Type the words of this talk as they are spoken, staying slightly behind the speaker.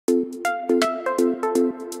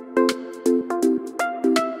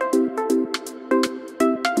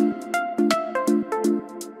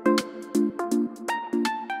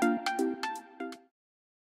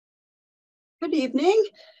evening.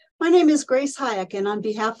 My name is Grace Hayek, and on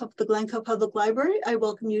behalf of the Glencoe Public Library, I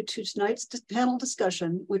welcome you to tonight's panel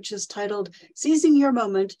discussion, which is titled Seizing Your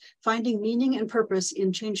Moment, Finding Meaning and Purpose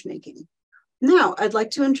in Changemaking. Now, I'd like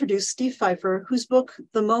to introduce Steve Fiffer, whose book,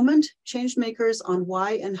 The Moment, Changemakers on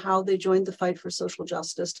Why and How They Joined the Fight for Social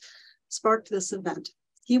Justice, sparked this event.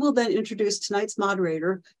 He will then introduce tonight's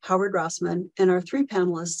moderator, Howard Rossman, and our three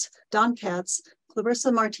panelists, Don Katz,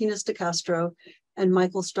 Clarissa Martinez De Castro, and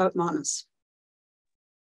Michael Strautmanis.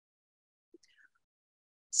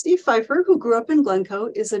 Steve Fiffer, who grew up in Glencoe,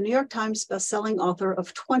 is a New York Times bestselling author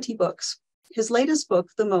of 20 books. His latest book,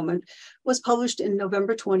 The Moment, was published in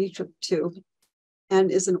November 2022 and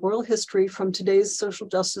is an oral history from today's social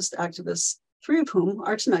justice activists, three of whom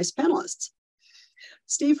are tonight's panelists.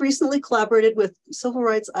 Steve recently collaborated with civil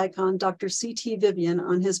rights icon Dr. C.T. Vivian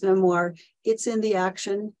on his memoir, It's in the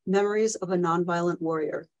Action, Memories of a Nonviolent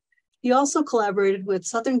Warrior. He also collaborated with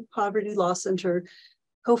Southern Poverty Law Center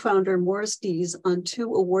co-founder Morris Dees on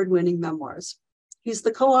two award-winning memoirs. He's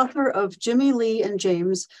the co-author of Jimmy Lee and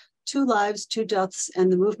James, Two Lives, Two Deaths,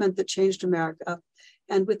 and the Movement That Changed America,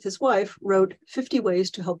 and with his wife wrote 50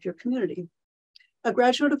 Ways to Help Your Community. A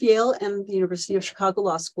graduate of Yale and the University of Chicago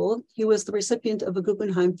Law School, he was the recipient of a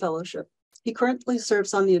Guggenheim Fellowship. He currently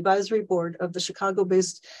serves on the advisory board of the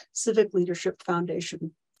Chicago-based Civic Leadership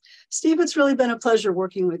Foundation. Steve, it's really been a pleasure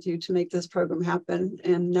working with you to make this program happen,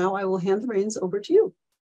 and now I will hand the reins over to you.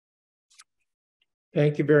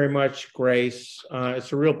 Thank you very much, Grace.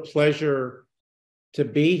 It's a real pleasure to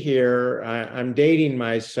be here. I'm dating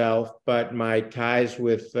myself, but my ties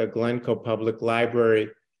with the Glencoe Public Library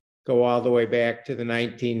go all the way back to the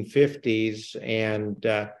 1950s, and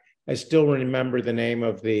I still remember the name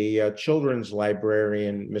of the children's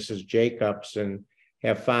librarian, Mrs. Jacobs, and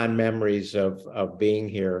have fond memories of being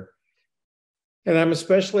here. And I'm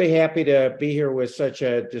especially happy to be here with such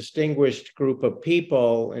a distinguished group of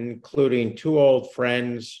people, including two old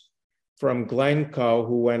friends from Glencoe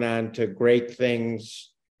who went on to great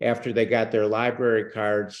things after they got their library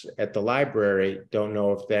cards at the library. Don't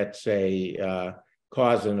know if that's a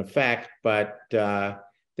cause and effect, but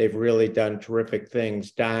they've really done terrific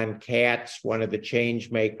things. Don Katz, one of the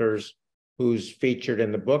Changemakers, who's featured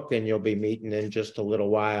in the book and you'll be meeting in just a little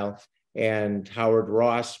while, and Howard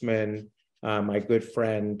Rossman, my good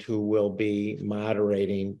friend, who will be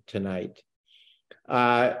moderating tonight.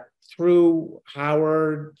 Through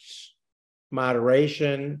Howard's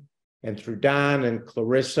moderation and through Don and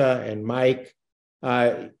Clarissa and Mike,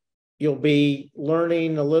 you'll be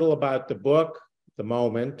learning a little about the book, The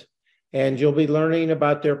Moment, and you'll be learning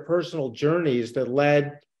about their personal journeys that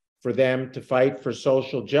led for them to fight for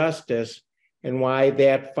social justice and why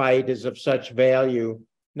that fight is of such value,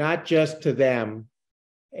 not just to them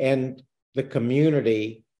and the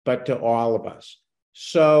community, but to all of us.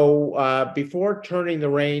 So before turning the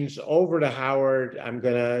reins over to Howard, I'm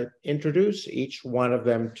going to introduce each one of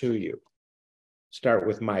them to you. Start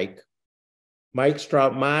with Mike. Mike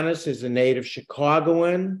Strautmanis is a native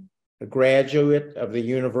Chicagoan, a graduate of the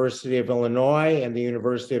University of Illinois and the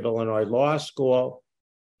University of Illinois Law School.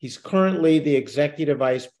 He's currently the Executive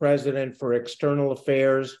Vice President for External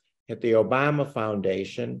Affairs at the Obama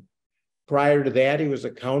Foundation. Prior to that, he was a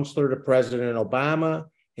counselor to President Obama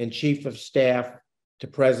and Chief of Staff to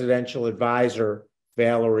Presidential Advisor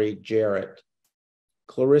Valerie Jarrett.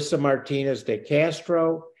 Clarissa Martinez De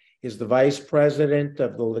Castro is the Vice President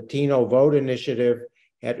of the Latino Vote Initiative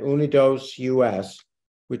at UnidosUS,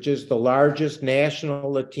 which is the largest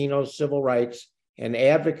national Latino civil rights and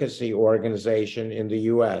advocacy organization in the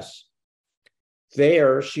U.S.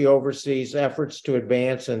 There, she oversees efforts to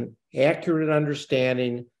advance an accurate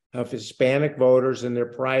understanding of Hispanic voters and their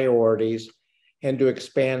priorities, and to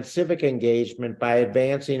expand civic engagement by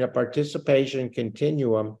advancing a participation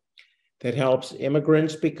continuum that helps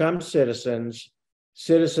immigrants become citizens,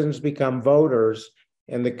 citizens become voters,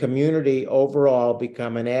 and the community overall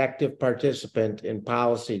become an active participant in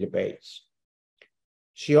policy debates.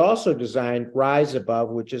 She also designed Rise Above,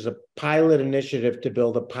 which is a pilot initiative to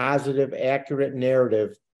build a positive, accurate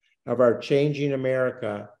narrative of our changing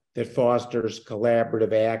America that fosters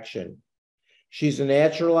collaborative action. She's a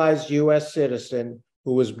naturalized U.S. citizen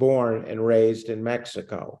who was born and raised in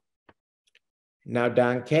Mexico. Now,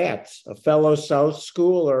 Don Katz, a fellow South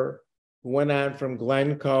Schooler who went on from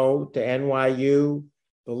Glencoe to NYU,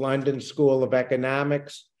 the London School of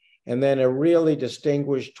Economics, and then a really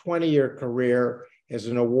distinguished 20-year career as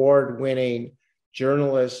an award-winning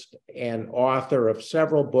journalist and author of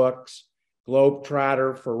several books,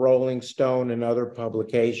 Globetrotter for Rolling Stone and other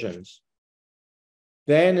publications.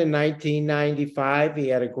 Then in 1995, he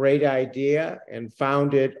had a great idea and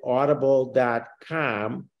founded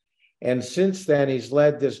Audible.com And since then, he's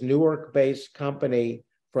led this Newark-based company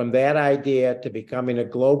from that idea to becoming a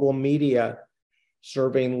global media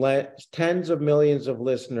serving tens of millions of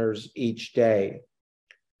listeners each day.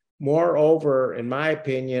 Moreover, in my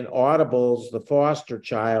opinion, Audible's the foster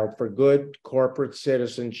child for good corporate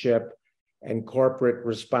citizenship and corporate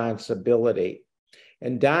responsibility.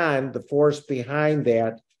 And Don, the force behind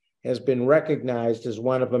that, has been recognized as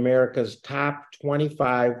one of America's top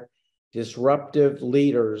 25 disruptive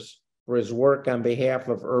leaders for his work on behalf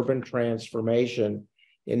of urban transformation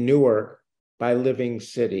in Newark by Living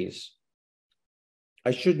Cities. I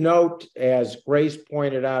should note, as Grace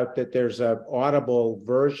pointed out, that there's an Audible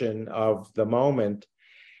version of The Moment,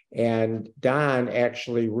 and Don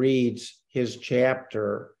actually reads his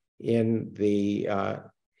chapter in the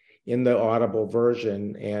Audible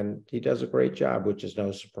version, and he does a great job, which is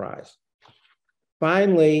no surprise.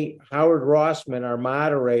 Finally, Howard Rossman, our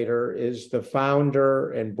moderator, is the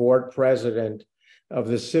founder and board president of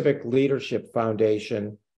the Civic Leadership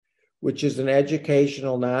Foundation, which is an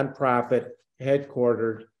educational nonprofit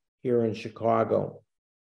headquartered here in Chicago.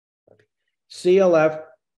 CLF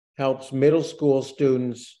helps middle school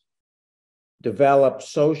students develop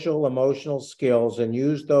social emotional skills and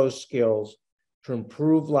use those skills to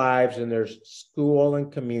improve lives in their school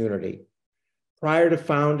and community. Prior to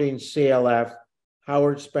founding CLF,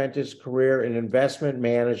 Howard spent his career in investment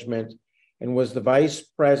management and was the vice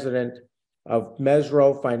president of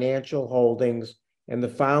Mezro Financial Holdings and the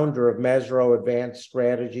founder of Mezro Advanced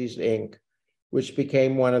Strategies, Inc., which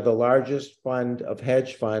became one of the largest fund of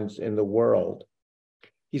hedge funds in the world.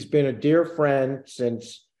 He's been a dear friend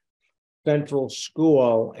since Central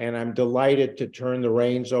School, and I'm delighted to turn the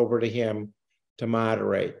reins over to him to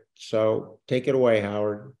moderate. So take it away,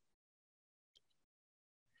 Howard.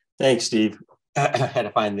 Thanks, Steve. I had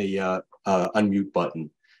to find the unmute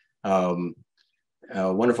button.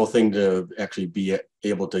 A wonderful thing to actually be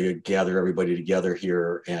able to gather everybody together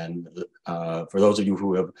here. And for those of you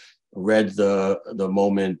who have read the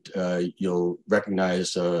moment, you'll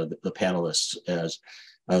recognize the panelists as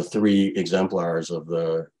three exemplars of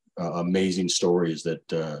the amazing stories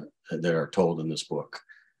that are told in this book.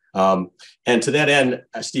 And to that end,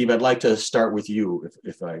 Steve, I'd like to start with you,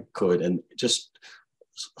 if I could, and just,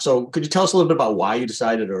 so could you tell us a little bit about why you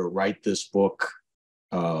decided to write this book,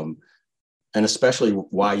 and especially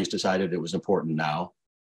why you decided it was important now?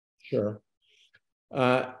 Sure.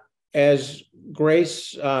 As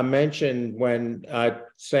Grace mentioned when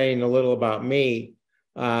saying a little about me,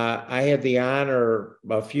 I had the honor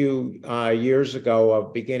a few years ago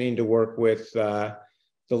of beginning to work with the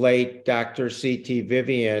late Dr. C.T.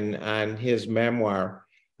 Vivian on his memoir.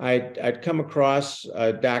 I'd come across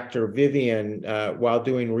Dr. Vivian while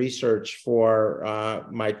doing research for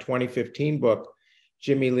my 2015 book,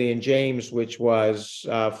 Jimmy Lee and James, which was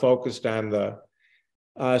focused on the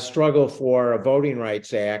struggle for a Voting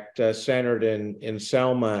Rights Act centered in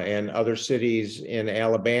Selma and other cities in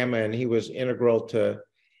Alabama. And he was integral to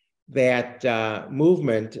that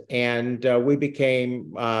movement. And we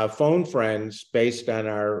became phone friends based on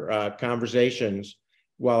our conversations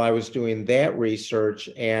while I was doing that research.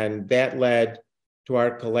 And that led to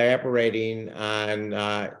our collaborating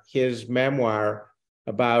on his memoir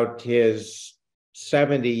about his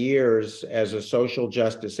 70 years as a social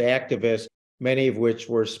justice activist, many of which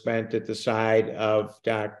were spent at the side of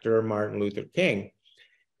Dr. Martin Luther King.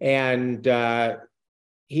 And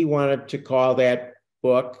he wanted to call that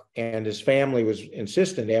book, and his family was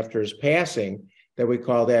insistent after his passing that we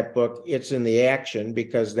call that book It's in the Action,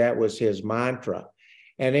 because that was his mantra.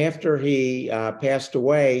 And after he passed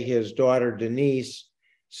away, his daughter Denise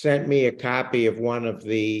sent me a copy of one of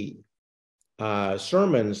the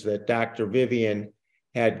sermons that Dr. Vivian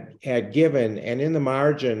had given, and in the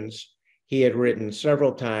margins, he had written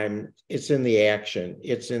several times, "It's in the action,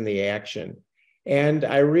 it's in the action." And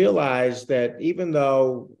I realized that even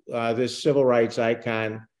though this civil rights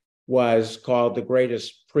icon was called the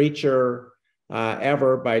greatest preacher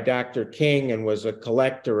ever by Dr. King and was a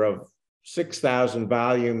collector of 6,000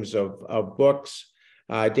 volumes of books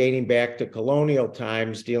dating back to colonial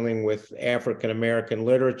times dealing with African-American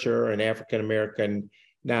literature and African-American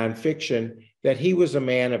nonfiction, that he was a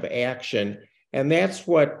man of action. And that's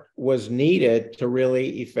what was needed to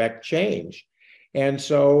really effect change. And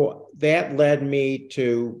so that led me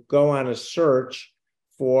to go on a search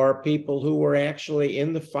for people who were actually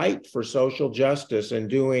in the fight for social justice and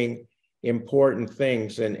doing important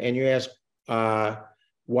things. And you ask,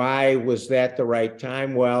 why was that the right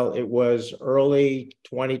time? Well, it was early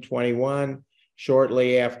 2021,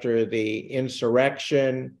 shortly after the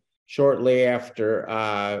insurrection, shortly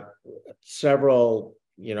after several,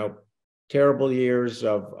 terrible years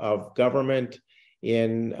of government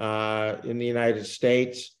in the United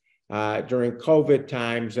States during COVID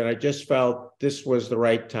times, and I just felt this was the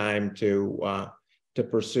right time to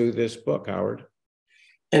pursue this book, Howard.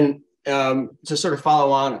 And to sort of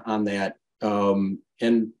follow on that,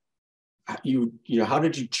 and you know, how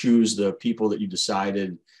did you choose the people that you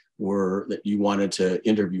decided that you wanted to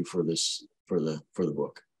interview for the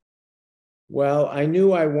book? Well, I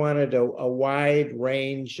knew I wanted a wide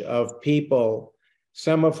range of people,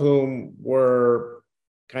 some of whom were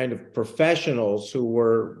kind of professionals who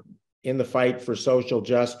were in the fight for social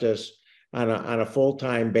justice on a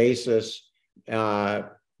full-time basis,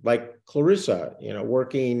 like Clarissa, you know,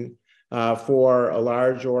 working for a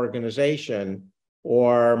large organization,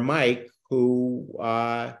 or Mike, who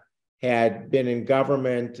had been in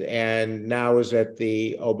government and now is at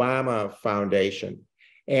the Obama Foundation,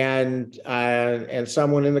 and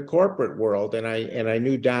someone in the corporate world. And I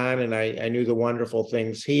knew Don, and I knew the wonderful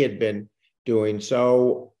things he had been doing.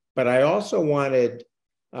 So, but I also wanted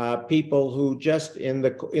people who just in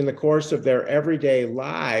the course of their everyday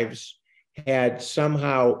lives had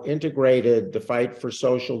somehow integrated the fight for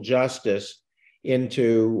social justice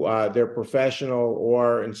into their professional,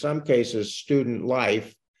 or in some cases, student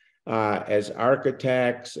life, as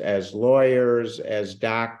architects, as lawyers, as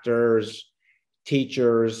doctors,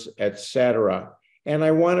 teachers, etc. And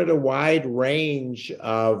I wanted a wide range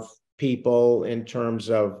of people in terms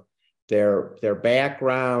of their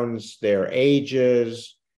backgrounds, their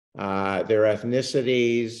ages, their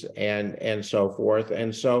ethnicities, and so forth.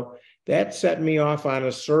 And so that set me off on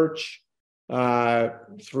a search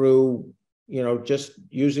through, you know, just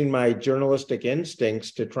using my journalistic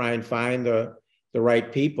instincts to try and find the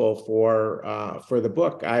right people for the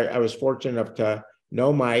book. I was fortunate enough to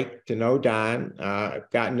know Mike, to know Don,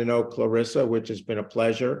 gotten to know Clarissa, which has been a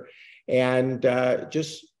pleasure, and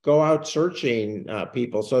just go out searching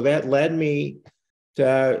people. So that led me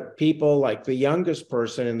to people like the youngest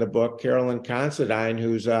person in the book, Carolyn Considine,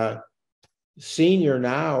 who's a senior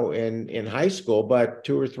now in high school, but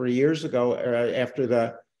 2 or 3 years ago, after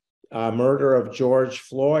the murder of George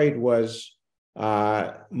Floyd, was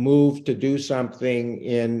moved to do something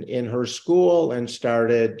in her school and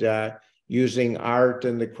started using art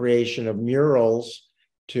and the creation of murals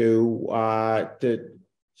to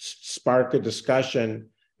spark a discussion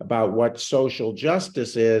about what social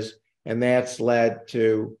justice is. And that's led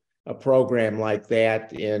to a program like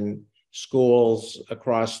that in schools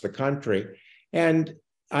across the country. And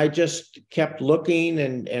I just kept looking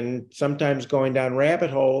and sometimes going down rabbit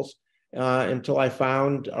holes until I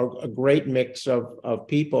found a great mix of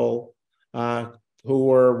people who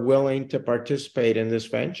were willing to participate in this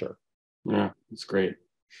venture. Yeah, that's great.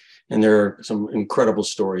 And there are some incredible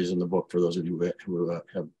stories in the book for those of you who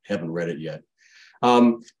haven't read it yet.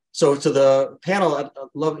 So to the panel, I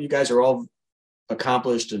love you guys are all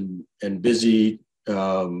accomplished and busy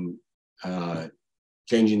changing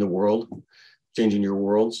the world, changing your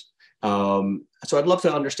worlds. So I'd love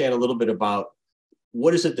to understand a little bit about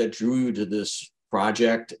what is it that drew you to this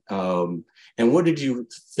project, and what did you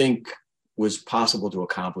think was possible to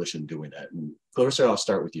accomplish in doing that? And Clarissa, I'll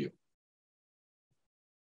start with you.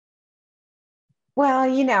 Well,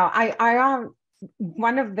 you know, I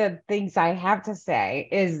one of the things I have to say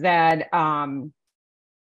is that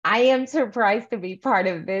I am surprised to be part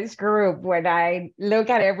of this group when I look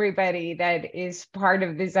at everybody that is part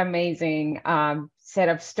of this amazing set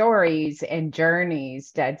of stories and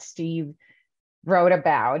journeys that Steve wrote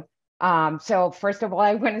about. So first of all,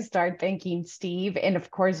 I want to start thanking Steve and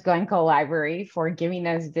of course Glencoe Library for giving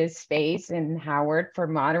us this space, and Howard for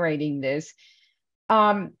moderating this.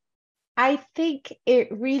 I think it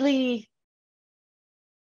really,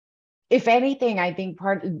 if anything, I think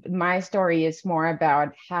part of my story is more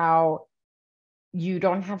about how you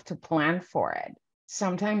don't have to plan for it.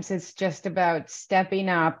 Sometimes it's just about stepping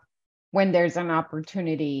up when there's an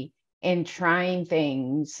opportunity and trying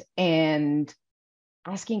things and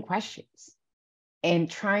asking questions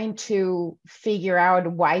and trying to figure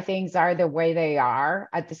out why things are the way they are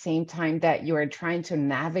at the same time that you are trying to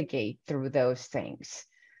navigate through those things.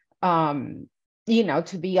 You know,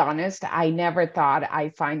 to be honest, I never thought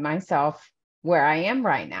I'd find myself where I am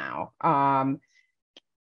right now.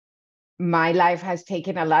 My life has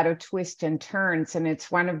taken a lot of twists and turns, and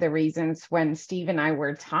it's one of the reasons when Steve and I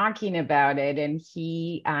were talking about it, and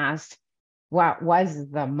he asked, what was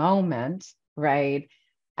the moment, right?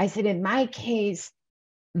 I said, in my case,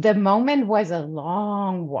 the moment was a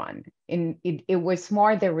long one, and it was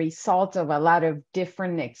more the result of a lot of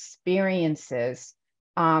different experiences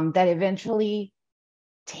that eventually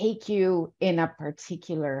take you in a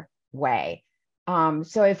particular way.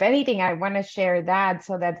 So if anything, I want to share that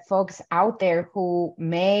so that folks out there who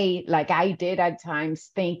may, like I did at times,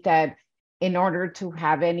 think that in order to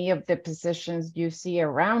have any of the positions you see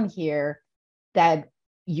around here, that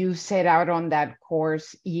you set out on that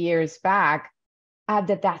course years back,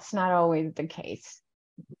 that's not always the case.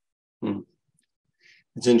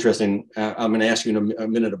 It's interesting. I'm going to ask you in a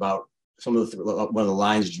minute about some of one of the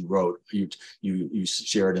lines you wrote. You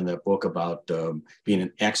shared in that book about being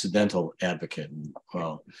an accidental advocate.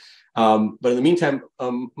 Well, but in the meantime,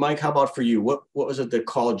 Mike, how about for you? What was it that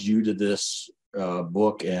called you to this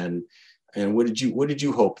book, and what did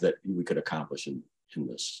you hope that we could accomplish in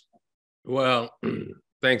this? Well,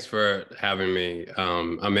 thanks for having me.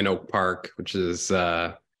 I'm in Oak Park, which is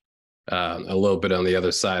a little bit on the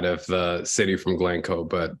other side of the city from Glencoe,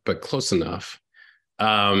 but close enough.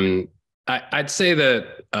 I'd say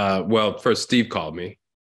that well, first Steve called me,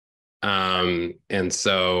 and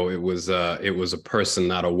so it was a person,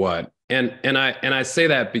 not a what. And I say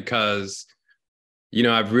that because, you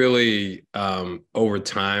know, I've really over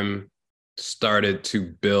time started to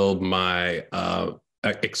build my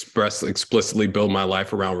explicitly build my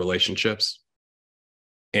life around relationships,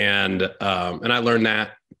 and I learned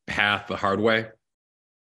that path the hard way,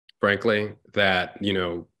 frankly, that, you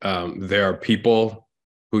know, there are people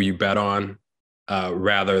who you bet on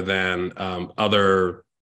rather than other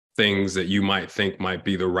things that you might think might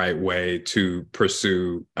be the right way to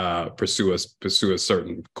pursue a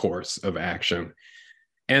certain course of action.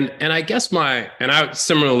 And I guess I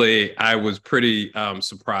was pretty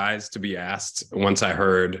surprised to be asked once I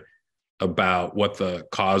heard about what the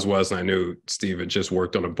cause was, and I knew Steve had just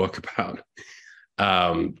worked on a book about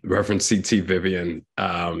Reverend C.T. Vivian,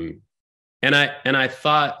 and I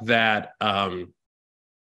thought that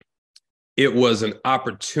it was an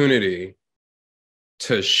opportunity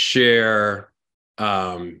to share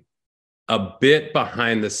a bit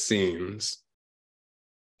behind the scenes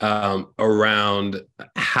around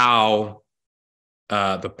how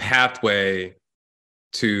the pathway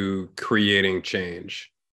to creating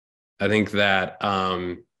change. I think that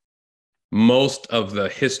most of the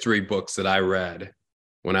history books that I read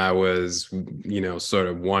when I was, you know, sort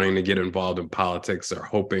of wanting to get involved in politics or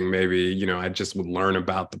hoping maybe, you know, I just would learn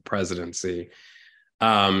about the presidency,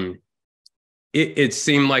 it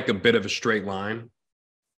seemed like a bit of a straight line,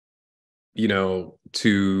 you know,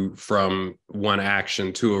 from one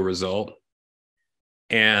action to a result.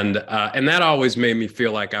 And that always made me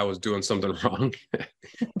feel like I was doing something wrong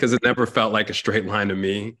because it never felt like a straight line to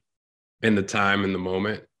me in the time, in the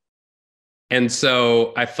moment. And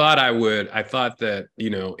so I thought that, you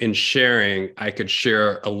know, in sharing, I could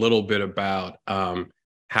share a little bit about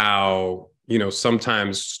how, you know,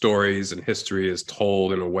 sometimes stories and history is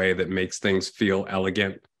told in a way that makes things feel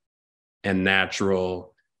elegant and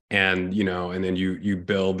natural. And, you know, and then you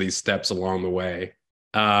build these steps along the way.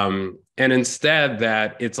 And instead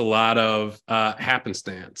that it's a lot of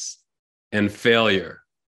happenstance and failure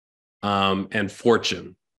and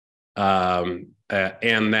fortune.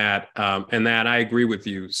 And that I agree with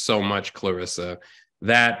you so much, Clarissa,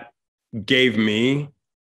 that gave me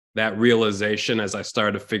that realization as I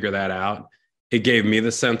started to figure that out. It gave me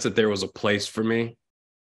the sense that there was a place for me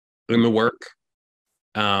in the work.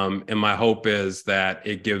 And my hope is that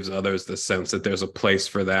it gives others the sense that there's a place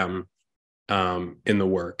for them in the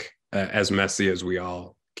work, as messy as we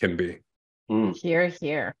all can be. Hear,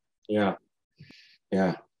 hear. Yeah.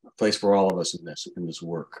 A place for all of us in this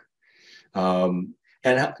work. And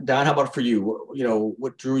Don, how about for you? You know,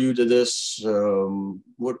 what drew you to this?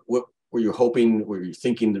 What were you hoping? Were you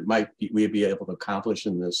thinking that we'd be able to accomplish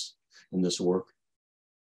in this work?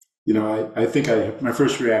 You know, I think my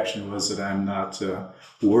first reaction was that I'm not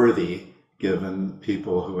worthy, given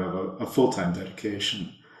people who have a full-time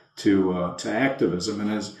dedication to activism.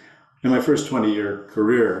 And as in my first 20-year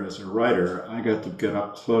career as a writer, I got to get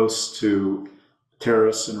up close to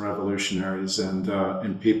terrorists and revolutionaries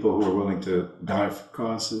and people who are willing to die for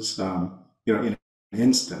causes, you know, in an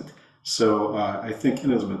instant. So I think, you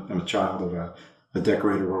know, I'm a child of a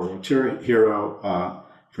decorated World War II hero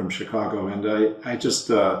from Chicago, and I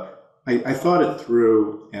just I thought it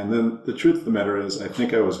through. And then the truth of the matter is, I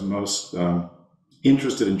think I was most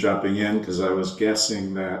interested in jumping in because I was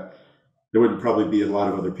guessing that there would probably be a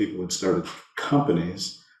lot of other people who had started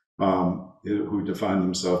companies who define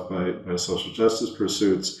themselves by social justice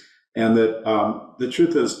pursuits, and that the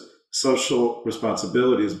truth is social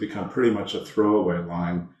responsibility has become pretty much a throwaway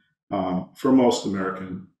line for most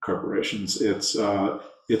American corporations.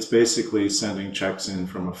 It's basically sending checks in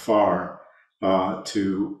from afar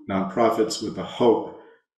to nonprofits with the hope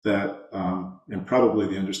that, and probably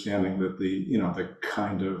the understanding that the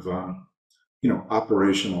kind of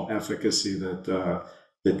operational efficacy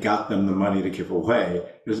that got them the money to give away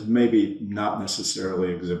is maybe not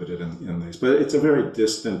necessarily exhibited in these. But it's a very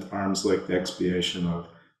distant arm's length expiation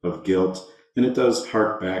of guilt. And it does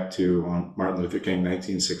hark back to Martin Luther King,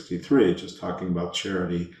 1963, just talking about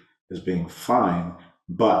charity as being fine,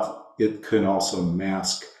 but it can also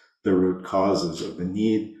mask the root causes of the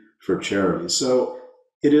need for charity. So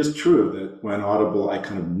it is true that when Audible, I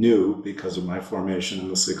kind of knew because of my formation in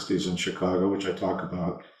the 60s in Chicago, which I talk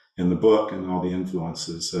about in the book and all the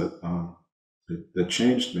influences that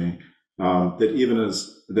changed me, that even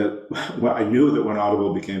well, I knew that when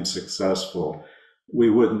Audible became successful, we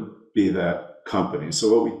wouldn't be that company.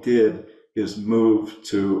 So what we did is move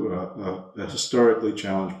to a historically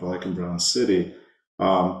challenged Black and brown city,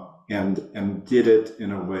 and did it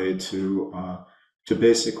in a way to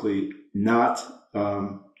basically not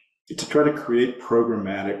to try to create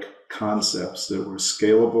programmatic concepts that were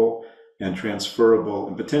scalable and transferable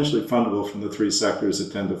and potentially fundable from the three sectors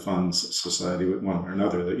that tend to fund society with one or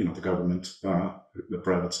another, the government, the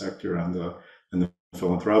private sector, and the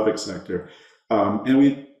philanthropic sector. And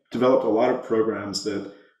we developed a lot of programs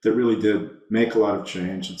that really did make a lot of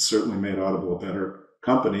change. It certainly made Audible a better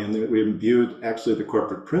company. And we imbued actually the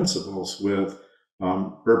corporate principles with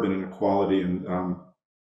urban inequality and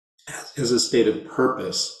as a stated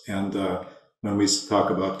purpose. And when we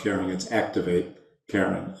talk about caring, it's activate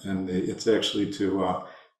caring, and it's actually to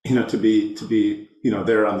be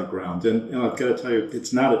there on the ground. And I've got to tell you,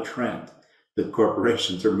 it's not a trend that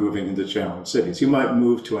corporations are moving into challenged cities. You might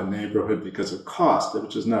move to a neighborhood because of cost,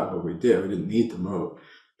 which is not what we did. We didn't need to move,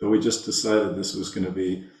 but we just decided this was going to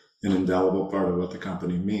be an indelible part of what the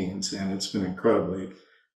company means. And it's been incredibly,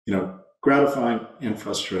 gratifying and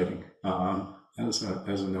frustrating, as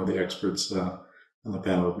I know the experts on the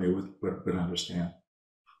panel with me would understand.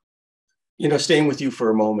 Staying with you for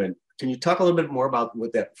a moment, can you talk a little bit more about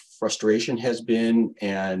what that frustration has been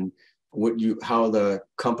and how the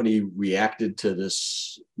company reacted to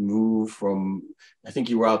this move from, I think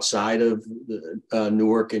you were outside of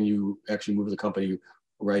Newark, and you actually moved the company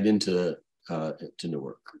right into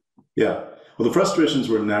Newark? Yeah. Well, the frustrations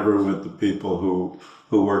were never with the people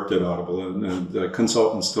who worked at Audible, and the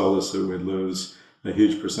consultants told us that we'd lose a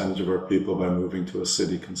huge percentage of our people by moving to a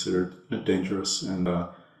city considered dangerous and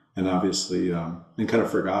obviously and kind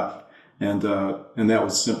of forgot, and that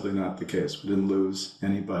was simply not the case. We didn't lose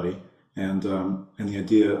anybody, and the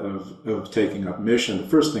idea of taking up mission, the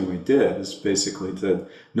first thing we did is basically to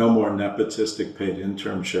no more nepotistic paid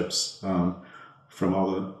internships from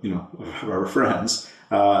all of our friends,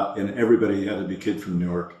 and everybody had to be kid from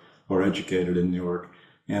Newark or educated in Newark,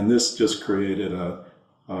 and this just created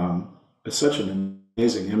such an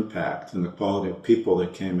amazing impact in the quality of people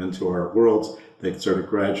that came into our worlds. They started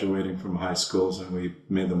graduating from high schools, and we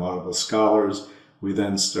made them Audible scholars. We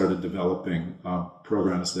then started developing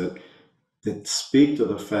programs that speak to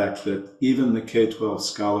the fact that even the K-12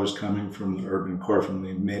 scholars coming from the urban core, from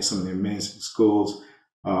some of the amazing schools,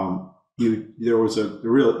 there was a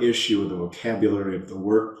real issue with the vocabulary of the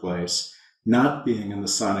workplace not being in the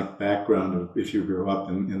sonic background of if you grew up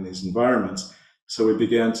in these environments. So we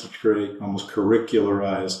began to create almost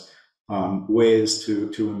curricularized ways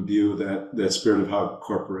to imbue that spirit of how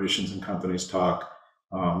corporations and companies talk.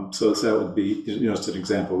 So that would be, just an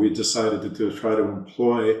example. We decided to try to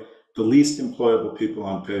employ the least employable people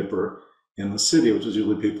on paper in the city, which is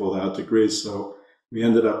usually people without degrees. So we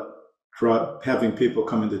ended up having people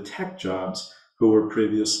come into tech jobs who were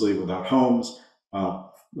previously without homes,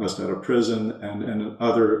 just out of prison, and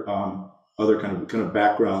other kind of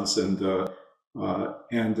backgrounds, and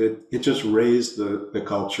it just raised the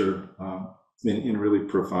culture in really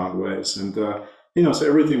profound ways. And so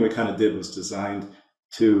everything we kind of did was designed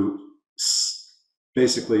to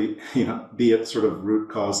basically be at sort of root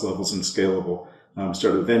cause levels and scalable.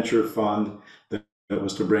 Start a venture fund that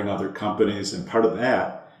was to bring other companies, and part of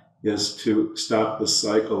that is to stop the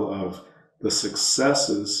cycle of the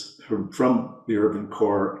successes from the urban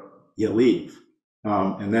core, you leave.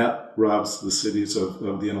 And that robs the cities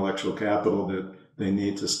of the intellectual capital that they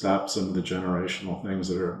need to stop some of the generational things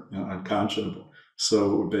that are unconscionable.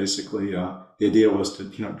 So basically, the idea was to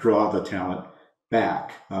draw the talent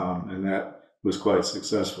back, and that was quite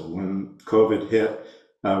successful. When COVID hit,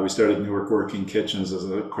 we started Newark Working Kitchens as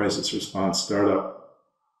a crisis response startup,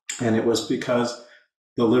 and it was because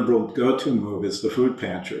the liberal go-to move is the food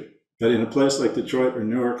pantry. But in a place like Detroit or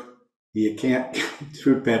Newark, you can't,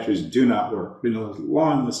 food pantries do not work. There's a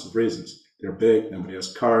long list of reasons. They're big, nobody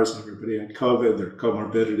has cars, everybody had COVID, there are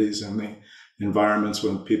comorbidities in the environments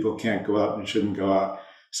when people can't go out and shouldn't go out.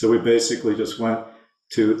 So we basically just went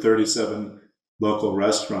to 37 local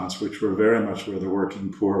restaurants, which were very much where the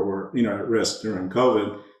working poor were, at risk during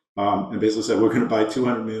COVID, and basically said, we're going to buy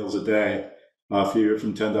 200 meals a day for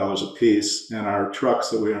from $10 a piece, and our trucks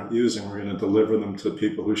that we aren't using, we're going to deliver them to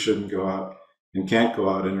people who shouldn't go out and can't go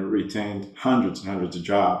out, and it retained hundreds and hundreds of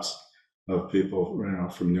jobs of people,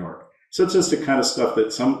 from New York. So it's just the kind of stuff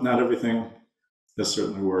that not everything has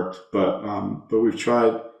certainly worked, but we've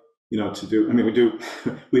tried, to do. I mean,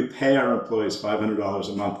 we pay our employees $500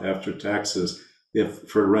 a month after taxes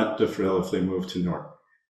for rent deferral if they move to New York,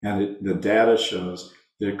 and the data shows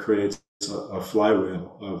that it creates a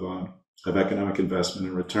flywheel of economic investment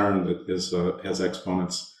and return that has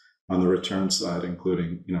exponents on the return side,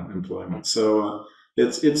 including employment. So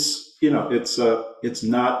it's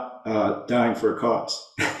not dying for a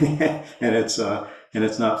cause, and it's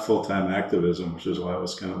not full-time activism, which is why I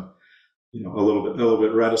was kind of a little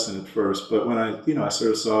bit reticent at first. But when I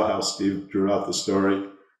sort of saw how Steve drew out the story,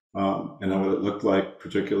 and what it looked like,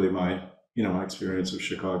 particularly my experience of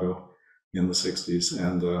Chicago in the 60s,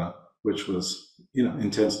 and which was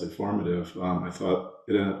intensely formative, I thought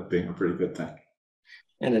it ended up being a pretty good thing.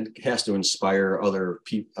 And it has to inspire other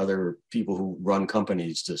people who run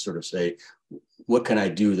companies to sort of say, what can I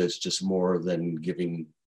do that's just more than giving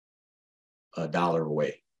 $1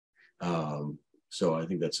 away? So I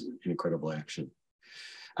think that's an incredible action.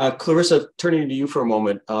 Clarissa, turning to you for a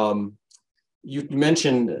moment, you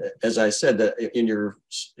mentioned, as I said, that in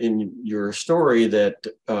your story that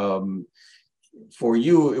for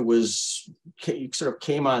you, you sort of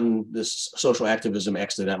came on this social activism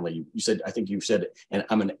accidentally. You said,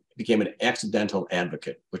 and became an accidental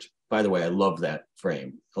advocate, which, by the way, I love that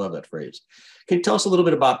frame. I love that phrase. Can you tell us a little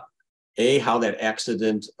bit about how that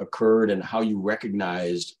accident occurred and how you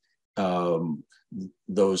recognized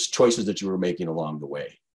those choices that you were making along the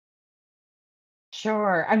way?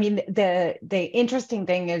 Sure. I mean, the interesting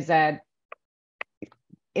thing is that,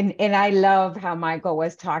 and I love how Michael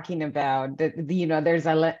was talking about that, there's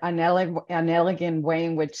an elegant way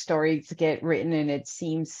in which stories get written, and it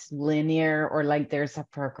seems linear or like there's a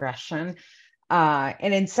progression.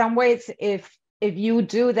 And in some ways, if you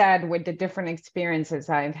do that with the different experiences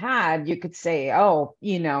I've had, you could say,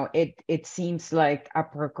 it seems like a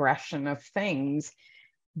progression of things.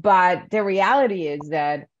 But the reality is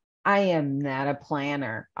that I am not a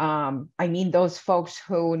planner. I mean, those folks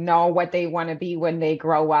who know what they want to be when they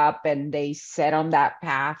grow up and they set on that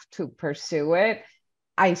path to pursue it,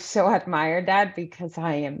 I so admire that, because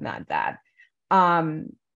I am not that.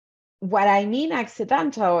 What I mean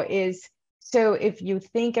accidental is, so if you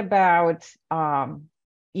think about, a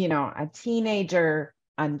teenager,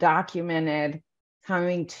 undocumented,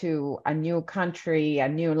 coming to a new country, a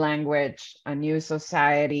new language, a new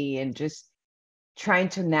society, and just trying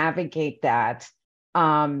to navigate that.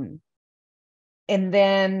 And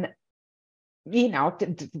then,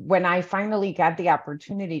 when I finally got the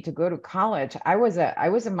opportunity to go to college, I was a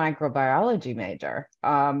microbiology major.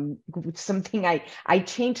 Something I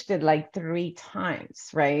changed it like 3 times,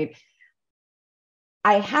 right?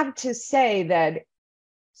 I have to say that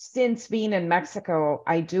since being in Mexico,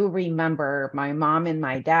 I do remember my mom and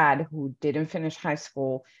my dad, who didn't finish high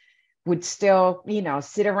school, would still,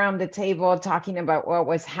 sit around the table talking about what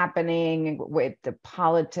was happening with the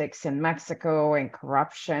politics in Mexico and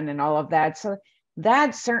corruption and all of that. So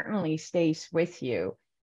that certainly stays with you.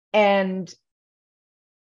 And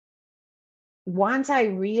once I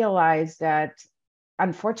realized that,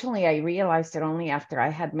 unfortunately, I realized it only after I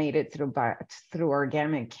had made it through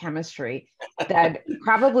organic chemistry, that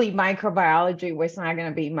probably microbiology was not going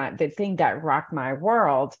to be the thing that rocked my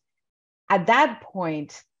world. At that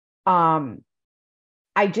point,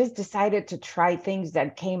 I just decided to try things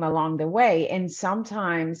that came along the way, and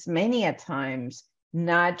sometimes, many a times,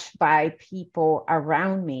 nudged by people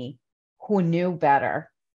around me who knew better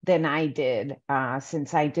than I did,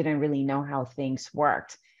 since I didn't really know how things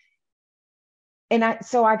worked. And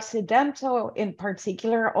so accidental in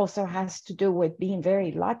particular also has to do with being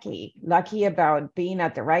very lucky about being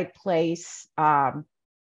at the right place,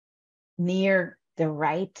 near the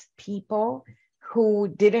right people who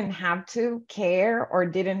didn't have to care or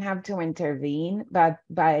didn't have to intervene, but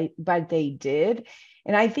they did.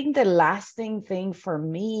 And I think the lasting thing for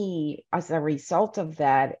me as a result of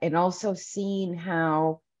that, and also seeing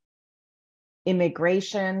how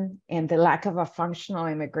immigration and the lack of a functional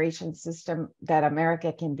immigration system that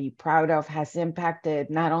America can be proud of, has impacted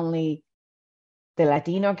not only the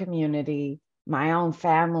Latino community, my own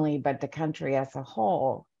family, but the country as a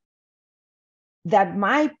whole, that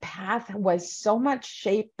my path was so much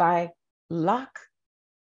shaped by luck,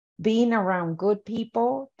 being around good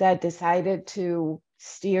people that decided to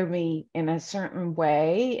steer me in a certain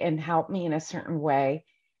way and help me in a certain way.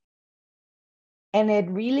 And it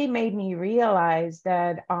really made me realize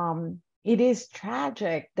that it is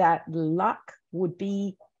tragic that luck would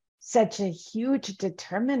be such a huge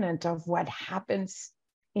determinant of what happens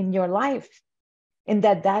in your life, and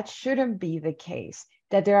that shouldn't be the case,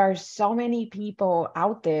 that there are so many people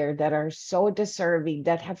out there that are so deserving,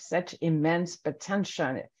 that have such immense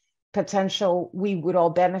potential. We would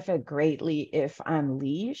all benefit greatly if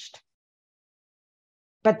unleashed,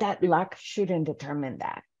 but that luck shouldn't determine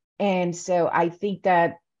that. And so I think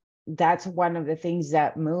that that's one of the things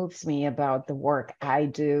that moves me about the work I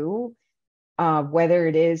do, whether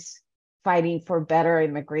it is fighting for better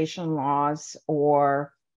immigration laws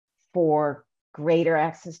or for greater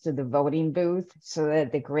access to the voting booth so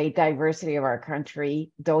that the great diversity of our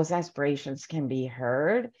country, those aspirations can be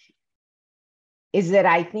heard, is that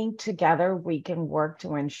I think together we can work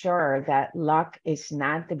to ensure that luck is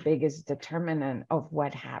not the biggest determinant of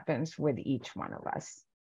what happens with each one of us.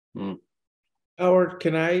 Howard,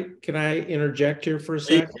 can I interject here for a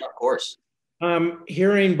second? Yeah, of course.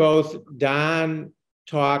 Hearing both Don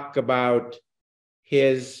talk about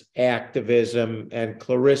his activism and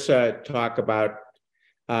Clarissa talk about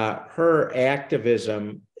her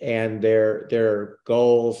activism and their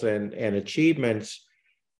goals and achievements,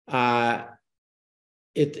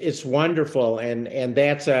 it's wonderful, and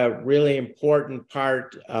that's a really important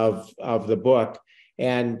part of the book.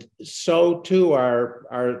 And so too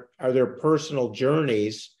are their personal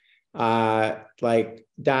journeys, like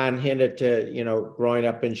Don hinted to, growing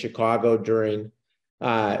up in Chicago during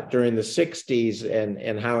the 60s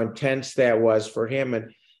and how intense that was for him.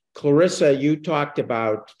 And Clarissa, you talked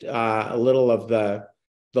about a little of the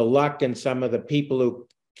luck and some of the people who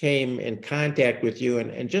came in contact with you,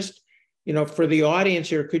 and just, for the audience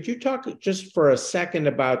here, could you talk just for a second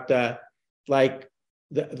about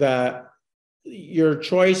your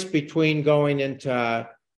choice between going into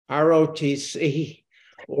ROTC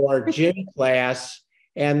or gym class,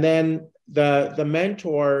 and then the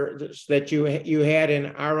mentors that you had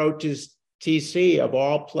in ROTC of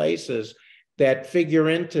all places that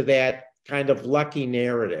figure into that kind of lucky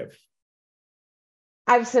narrative?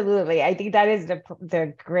 Absolutely. I think that is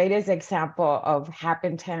the greatest example of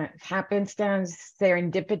happenstance,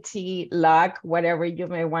 serendipity, luck, whatever you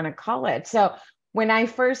may want to call it. So when I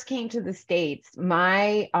first came to the States,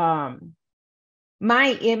 my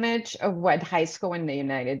image of what high school in the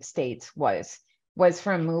United States was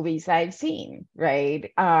from movies I've seen,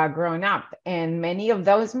 right, growing up. And many of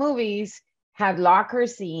those movies had locker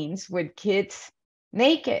scenes with kids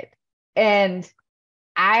naked. And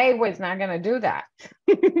I was not going to do that.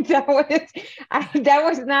 That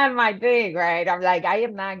was not my thing, right? I'm like, I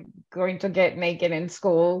am not going to get naked in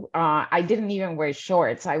school. I didn't even wear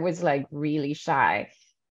shorts. I was like really shy.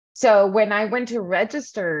 So when I went to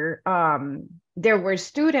register, there were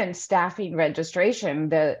students staffing registration.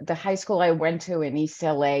 The high school I went to in East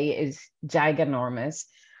LA is giganormous.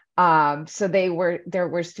 So there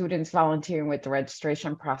were students volunteering with the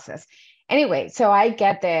registration process. Anyway, so I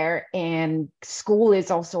get there, and school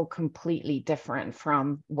is also completely different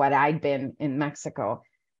from what I'd been in Mexico.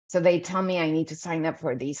 So they tell me I need to sign up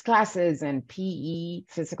for these classes, and PE,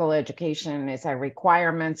 physical education, is a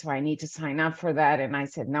requirement. So I need to sign up for that. And I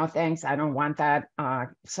said, no, thanks. I don't want that.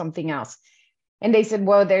 Something else. And they said,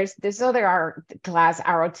 well, there's this other class,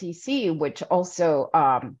 ROTC, which also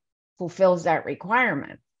fulfills that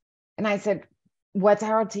requirement. And I said, what's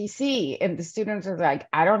ROTC? And the students were like,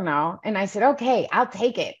 I don't know. And I said, okay, I'll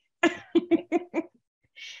take it.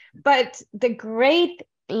 But the great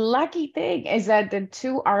lucky thing is that the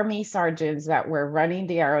two Army sergeants that were running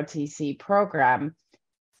the ROTC program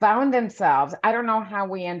found themselves, I don't know how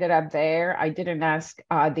we ended up there. I didn't ask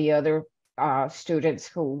the other students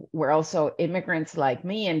who were also immigrants like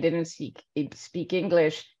me and didn't speak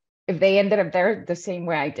English, if they ended up there the same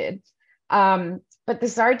way I did. But the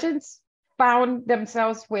sergeants found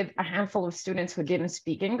themselves with a handful of students who didn't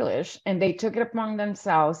speak English, and they took it upon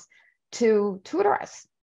themselves to tutor us.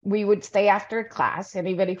 We would stay after class.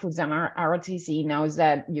 Anybody who's done our ROTC knows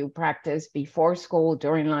that you practice before school,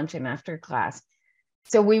 during lunch, and after class.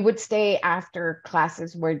 So we would stay after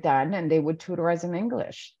classes were done, and they would tutor us in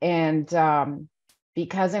English. And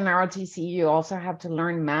because in ROTC, you also have to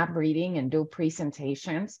learn map reading and do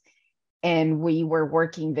presentations, and we were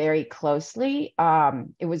working very closely.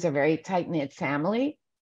 It was a very tight-knit family.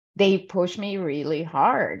 They pushed me really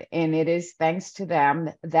hard, and it is thanks to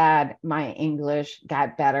them that my English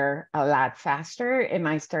got better a lot faster, and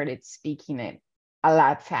I started speaking it a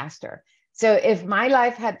lot faster. So if my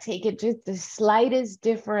life had taken just the slightest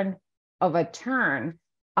different of a turn,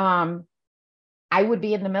 I would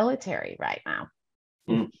be in the military right now.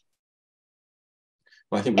 Well,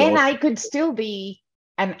 I think and I could still be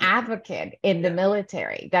an advocate in the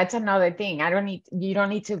military. That's another thing. You don't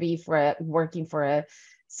need to be working for a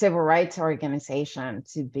civil rights organization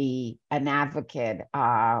to be an advocate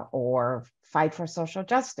or fight for social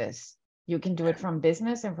justice. You can do it from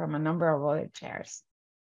business and from a number of other chairs.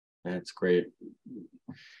 That's great.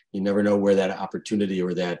 You never know where that opportunity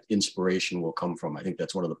or that inspiration will come from. I think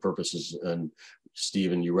that's one of the purposes, and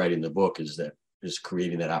Stephen, you writing the book is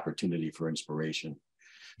creating that opportunity for inspiration.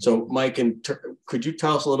 So Mike, could you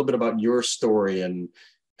tell us a little bit about your story and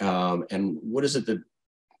what is it that,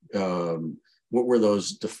 what were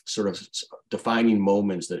those sort of defining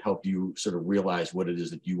moments that helped you sort of realize what it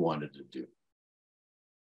is that you wanted to do?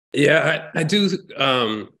 Yeah, I do.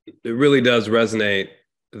 It really does resonate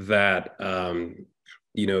that,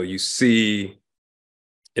 you see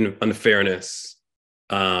an unfairness.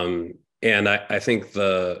 And I think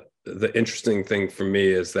the interesting thing for me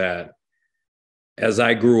is that as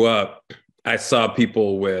I grew up, I saw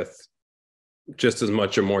people with just as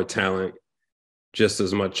much or more talent, just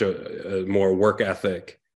as much more work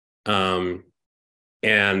ethic. And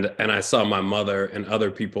I saw my mother and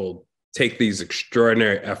other people take these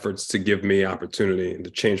extraordinary efforts to give me opportunity and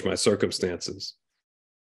to change my circumstances.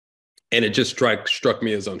 And it just struck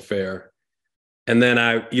me as unfair. And then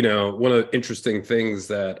one of the interesting things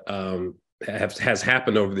that has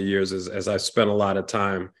happened over the years is, as I spent a lot of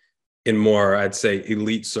time in more, I'd say,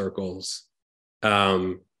 elite circles,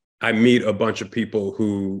 I meet a bunch of people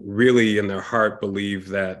who really in their heart believe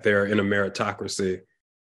that they're in a meritocracy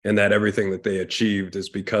and that everything that they achieved is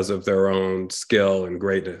because of their own skill and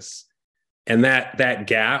greatness. And that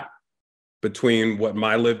gap between what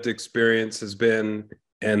my lived experience has been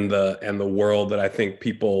and the world that I think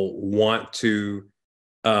people want to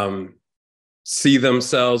see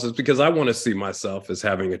themselves is because I want to see myself as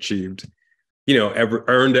having achieved,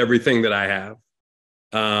 earned everything that I have.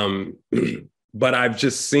 But I've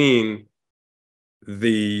just seen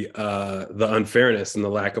the unfairness and the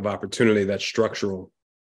lack of opportunity that's structural.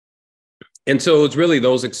 And so it's really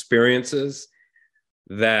those experiences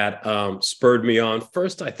that spurred me on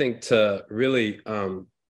first, I think, to really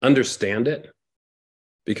understand it,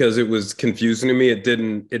 because it was confusing to me. It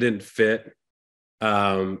didn't fit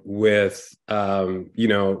with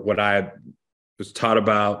what I was taught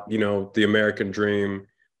about, the American dream,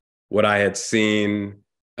 what I had seen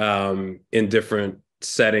in different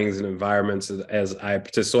settings and environments as I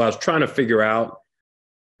participated. So I was trying to figure out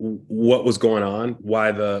what was going on,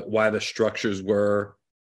 why the structures were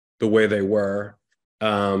the way they were.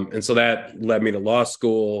 And so that led me to law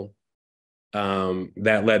school.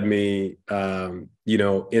 That led me,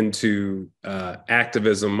 into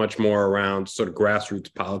activism, much more around sort of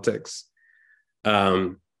grassroots politics.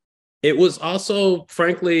 It was also,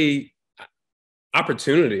 frankly,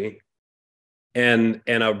 opportunity and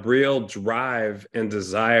a real drive and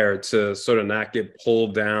desire to sort of not get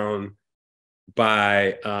pulled down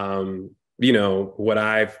by, what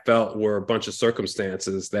I felt were a bunch of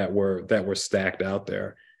circumstances that were stacked out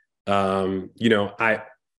there.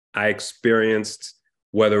 I experienced,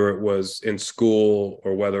 whether it was in school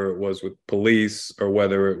or whether it was with police or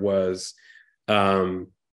whether it was, kind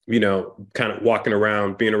of walking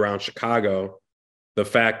around, being around Chicago, the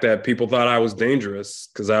fact that people thought I was dangerous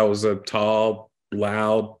because I was a tall,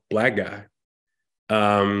 loud Black guy.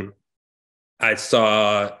 I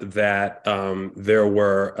saw that there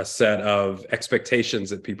were a set of expectations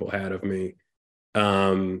that people had of me,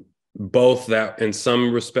 both that in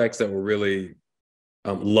some respects that were really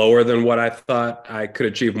lower than what I thought I could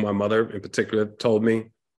achieve. My mother in particular told me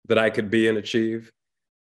that I could be and achieve,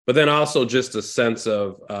 but then also just a sense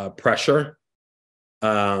of pressure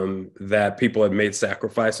that people had made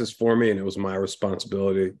sacrifices for me, and it was my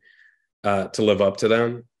responsibility to live up to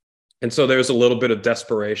them. And so there's a little bit of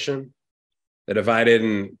desperation that if I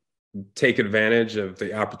didn't take advantage of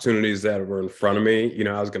the opportunities that were in front of me,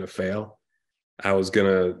 I was going to fail. I was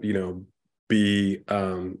going to, be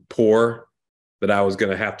poor, that I was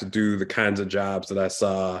going to have to do the kinds of jobs that I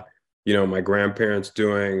saw, my grandparents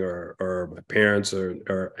doing or my parents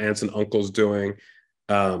or aunts and uncles doing,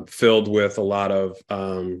 filled with a lot of,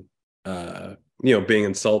 being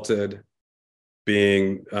insulted,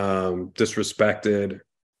 being disrespected,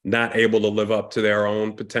 not able to live up to their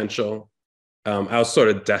own potential. I was sort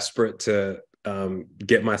of desperate to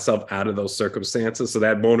get myself out of those circumstances. So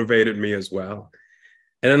that motivated me as well.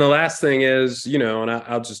 And then the last thing is, and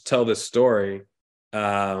I'll just tell this story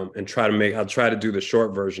and I'll try to do the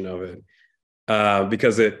short version of it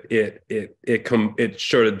because it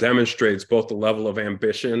sort of demonstrates both the level of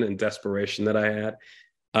ambition and desperation that I had.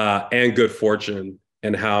 and good fortune,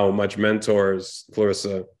 and how much mentors,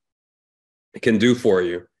 Clarissa, can do for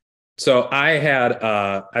you. So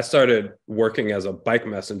I started working as a bike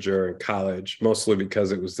messenger in college, mostly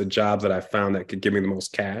because it was the job that I found that could give me the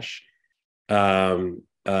most cash.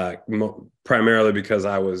 Primarily because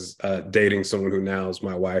I was dating someone who now is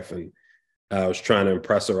my wife, and I was trying to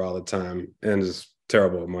impress her all the time, and just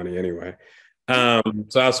terrible at money anyway. So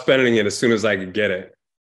I was spending it as soon as I could get it.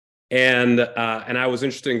 And I was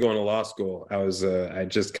interested in going to law school. I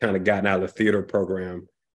just kind of gotten out of the theater program.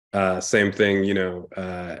 Same thing,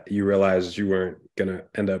 you realized you weren't gonna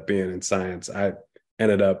end up being in science. There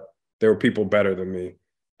were people better than me.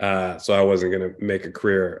 So I wasn't gonna make a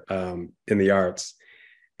career in the arts.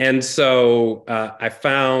 And so I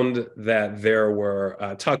found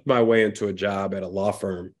that tucked my way into a job at a law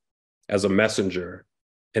firm as a messenger,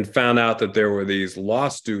 and found out that there were these law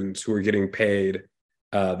students who were getting paid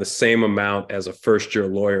the same amount as a first-year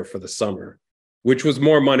lawyer for the summer, which was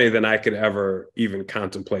more money than I could ever even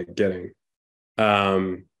contemplate getting.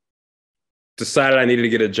 Decided I needed to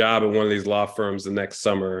get a job at one of these law firms the next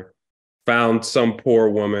summer. Found some poor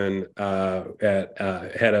woman at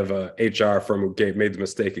head of a HR firm who made the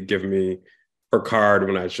mistake of giving me her card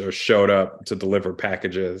when I showed up to deliver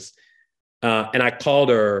packages. And I called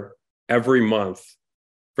her every month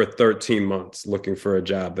for 13 months looking for a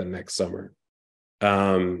job the next summer.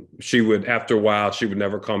 After a while, she would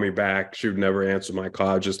never call me back. She would never answer my call.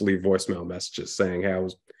 I'd just leave voicemail messages saying, hey, I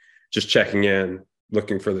was just checking in,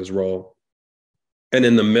 looking for this role. And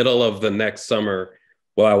in the middle of the next summer,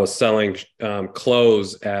 while I was selling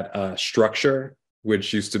clothes at Structure,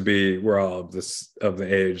 which used to be, we're all of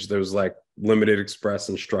the age, there was like Limited Express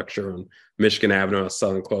and Structure on Michigan Avenue. I was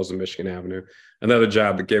selling clothes on Michigan Avenue. Another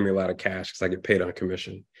job that gave me a lot of cash because I get paid on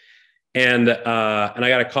commission. And I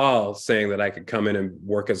got a call saying that I could come in and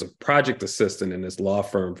work as a project assistant in this law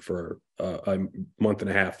firm for a month and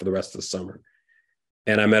a half for the rest of the summer.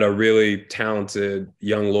 And I met a really talented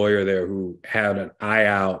young lawyer there who had an eye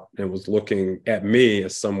out and was looking at me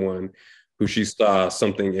as someone who she saw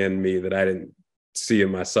something in me that I didn't see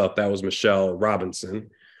in myself. That was Michelle Robinson,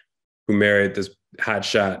 who married this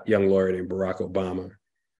hotshot young lawyer named Barack Obama.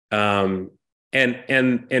 And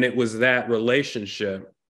it was that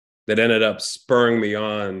relationship that ended up spurring me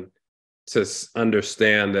on to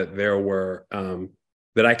understand that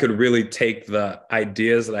that I could really take the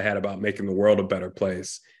ideas that I had about making the world a better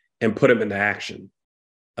place and put them into action.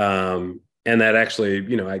 And that actually,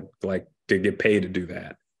 I did get paid to do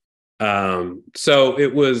that. So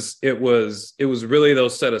it was really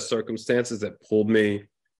those set of circumstances that pulled me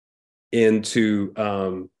into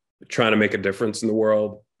trying to make a difference in the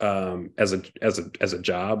world as a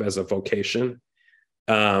job, as a vocation.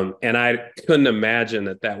 And I couldn't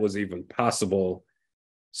imagine that was even possible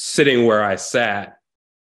sitting where I sat,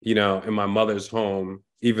 in my mother's home,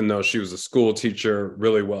 even though she was a school teacher,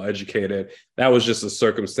 really well educated. That was just a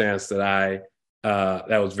circumstance that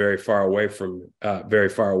that was very far away from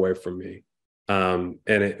me. And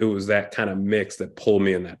it was that kind of mix that pulled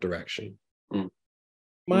me in that direction.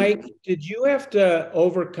 Mike, did you have to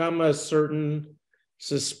overcome a certain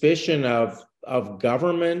suspicion of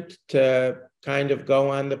government to kind of go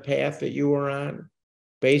on the path that you were on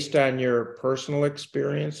based on your personal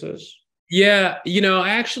experiences? Yeah,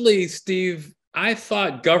 actually, Steve, I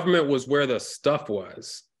thought government was where the stuff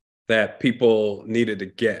was that people needed to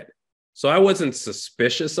get. So I wasn't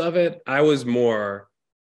suspicious of it. I was more,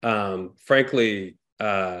 frankly,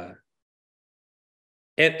 and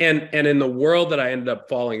in the world that I ended up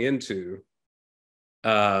falling into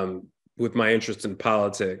with my interest in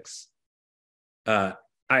politics, I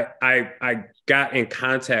got in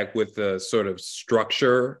contact with the sort of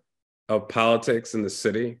structure of politics in the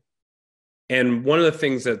city. And one of the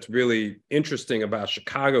things that's really interesting about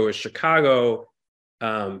Chicago is Chicago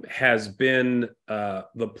has been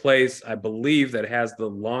the place, I believe, that has the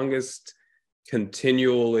longest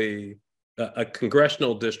continually, a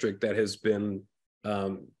congressional district that has been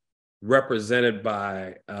represented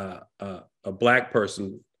by a Black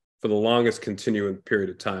person for the longest continuing period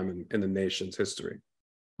of time in the nation's history.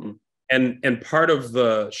 And part of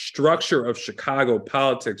the structure of Chicago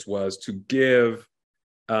politics was to give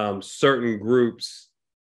certain groups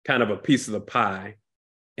kind of a piece of the pie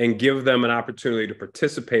and give them an opportunity to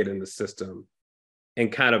participate in the system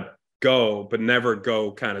and kind of go, but never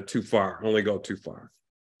go kind of too far, only go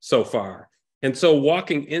so far. And so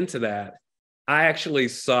walking into that, I actually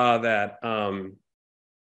saw that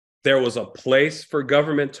there was a place for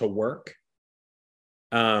government to work,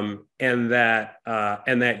 and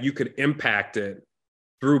that you could impact it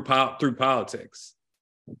through politics.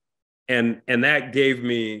 and that gave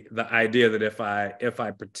me the idea that if I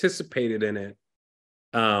participated in it,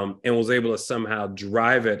 and was able to somehow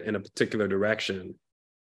drive it in a particular direction,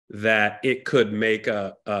 that it could make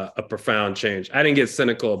a profound change. I didn't get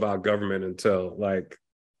cynical about government until, like,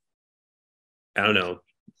 I don't know,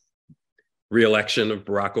 re-election of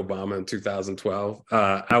Barack Obama in 2012.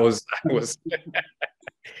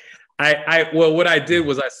 Well, what I did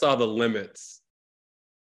was I saw the limits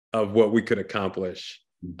of what we could accomplish.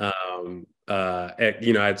 I'd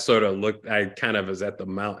sort of looked, I kind of was at a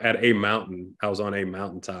mountain. I was on a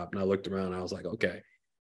mountaintop, and I looked around and I was like, okay,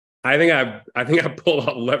 I think I pulled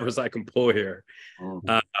all the levers I can pull here.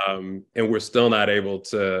 And we're still not able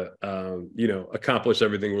to, accomplish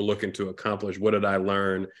everything we're looking to accomplish. What did I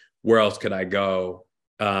learn? Where else could I go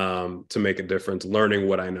to make a difference? Learning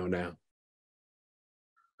what I know now.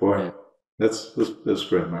 Boy, that's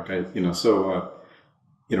great, Mark. We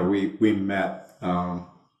met I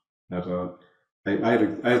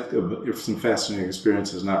had some fascinating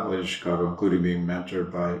experiences, not related to Chicago, including being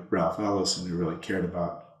mentored by Ralph Ellison, who really cared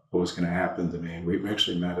about what was going to happen to me. And we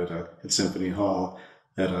actually met at Symphony Hall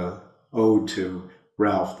at a ode to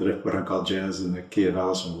Ralph, that what I call jazz in the key of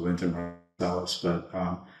Ellison with Wynton Marsalis.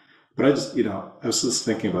 But I just, I was just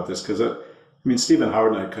thinking about this because Steve and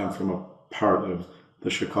Howard and I come from a part of the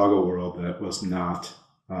Chicago world that was not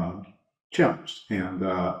challenged. And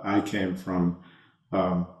I came from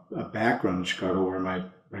a background in Chicago where my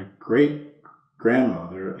great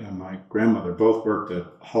grandmother and my grandmother both worked at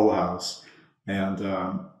Hull House, and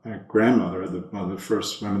my grandmother, one of the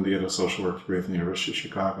first women to get a social work degree from the University of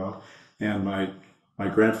Chicago, and my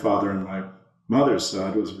grandfather and my mother's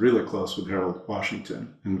side was really close with Harold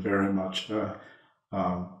Washington and very much a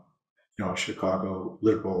Chicago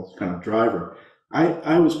liberal kind of driver.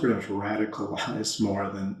 I was pretty much radicalized more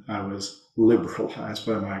than I was liberalized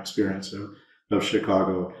by my experience of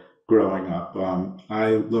Chicago growing up.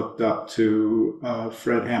 I looked up to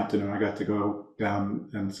Fred Hampton, and I got to go down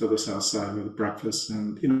and to the South Side with breakfast,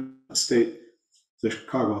 and the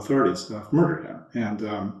Chicago authorities murdered him. And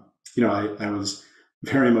I was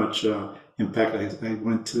very much impacted. I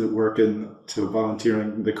went to work to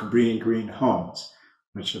volunteering in the Cabrini Green homes,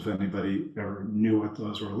 which, if anybody ever knew what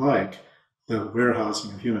those were like, the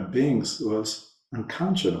warehousing of human beings was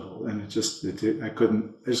unconscionable, and I just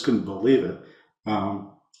couldn't believe it.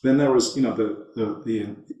 Then there was, it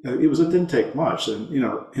didn't take much, and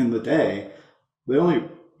in the day, the only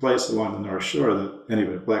place along the North Shore that any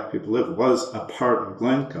Black people lived was a part of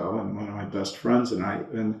Glencoe, and one of my best friends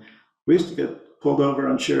and we used to get pulled over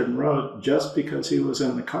on Sheridan Road just because he was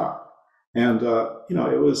in the car, and it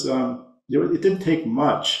didn't take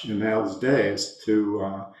much in Al's days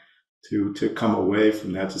to come away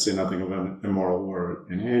from that, to say nothing of an immoral war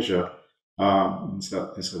in Asia. In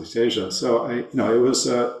Southeast Asia. So it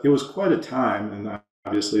was quite a time, and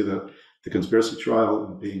obviously the conspiracy trial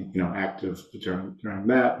and being active during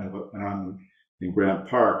that, and what went on in Grant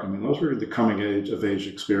Park. Those were the coming of age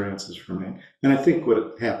experiences for me. And I think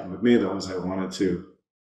what happened with me though is I wanted to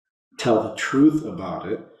tell the truth about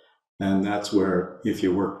it, and that's where, if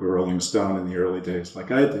you worked with Rolling Stone in the early days like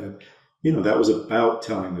I did, that was about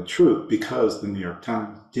telling the truth, because the New York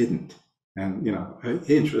Times didn't. And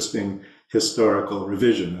interesting historical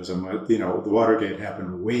revisionism. The Watergate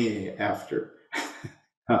happened way after.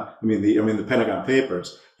 The Pentagon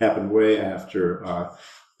Papers happened way after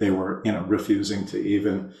they were refusing to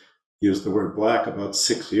even use the word Black, about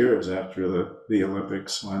 6 years after the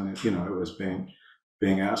Olympics, when it was being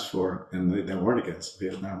asked for, and they weren't against the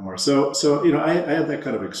Vietnam War. So I had that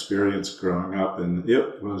kind of experience growing up, and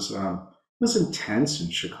it was intense in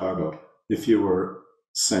Chicago if you were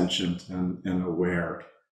sentient and aware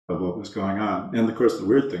of what was going on. And of course, the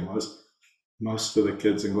weird thing was most of the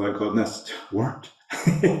kids in Glencoe Nest weren't.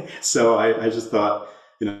 So I just thought,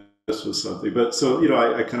 this was something. But so,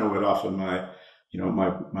 I kind of went off on my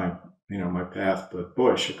path. But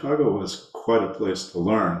boy, Chicago was quite a place to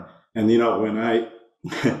learn. And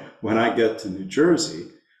when I get to New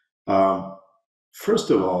Jersey, first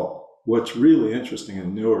of all, what's really interesting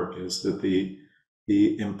in Newark is that the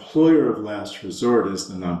employer of last resort is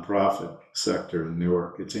the nonprofit sector in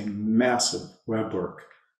Newark. It's a massive webwork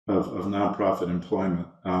of nonprofit employment.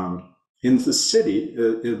 In the city,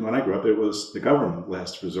 when I grew up, it was the government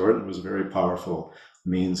last resort, and it was a very powerful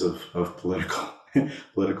means of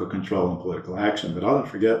political control and political action. But I'll never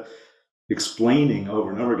forget explaining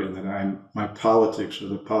over and over again that my politics are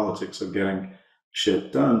the politics of getting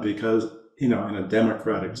shit done, because in a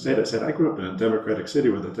democratic state. I said, I grew up in a democratic city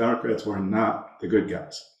where the Democrats were not the good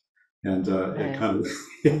guys. And it kind of,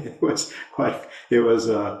 it was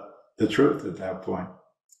the truth at that point.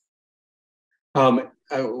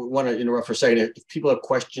 I want to interrupt for a second. If people have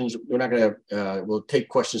questions, we're not going to, we'll take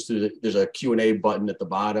questions through there's a Q&A button at the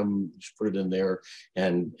bottom, just put it in there.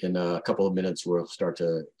 And in a couple of minutes, we'll start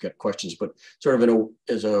to get questions. But sort of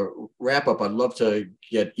as a wrap up, I'd love to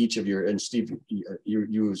get each of your, and Steve,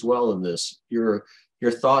 you as well in this, your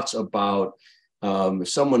thoughts about if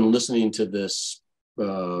someone listening to this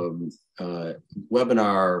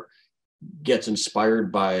webinar gets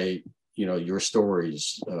inspired by, your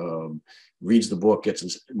stories, reads the book,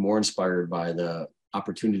 gets more inspired by the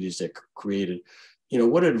opportunities that created,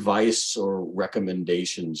 what advice or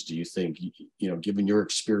recommendations do you think, given your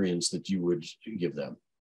experience, that you would give them?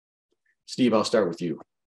 Steve, I'll start with you.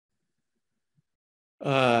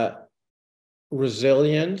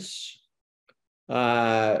 Resilience,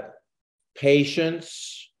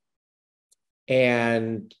 patience,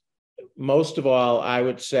 and most of all, I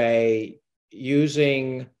would say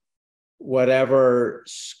using whatever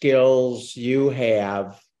skills you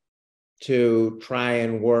have to try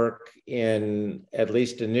and work in, at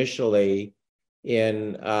least initially,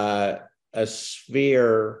 in a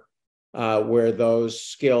sphere where those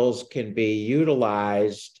skills can be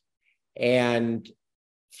utilized, and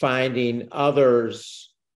finding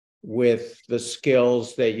others with the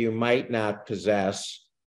skills that you might not possess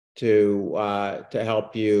to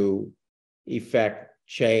help you effect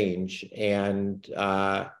change. And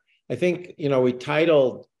I think, we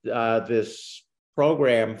titled this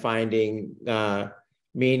program Finding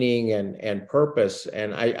Meaning and Purpose.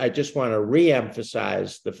 And I just want to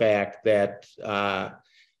reemphasize the fact that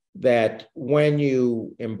that when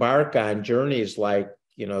you embark on journeys like,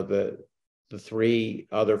 the three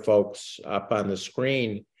other folks up on the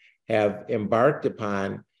screen have embarked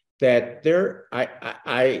upon, that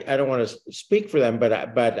I don't want to speak for them,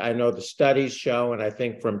 but I know the studies show, and I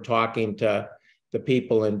think from talking to the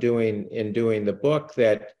people in doing the book,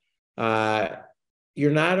 that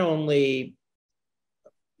you're not only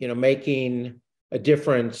making a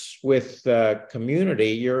difference with the community,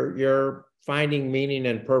 you're finding meaning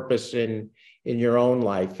and purpose in your own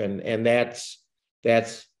life, and that's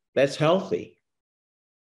healthy.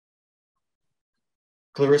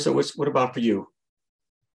 Clarissa, what about for you?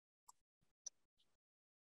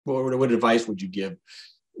 What advice would you give,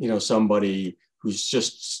 somebody who's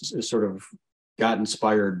just sort of got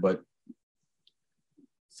inspired, but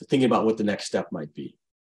thinking about what the next step might be?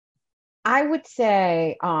 I would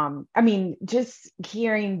say, just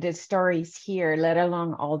hearing the stories here, let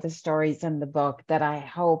alone all the stories in the book, that I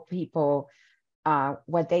hope people,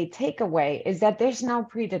 what they take away is that there's no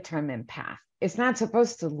predetermined path. It's not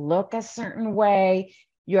supposed to look a certain way.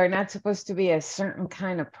 You are not supposed to be a certain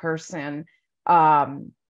kind of person.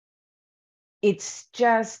 It's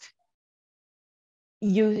just,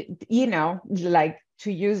 like,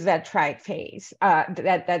 to use that trite phrase,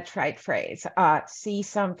 see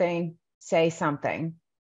something, say something.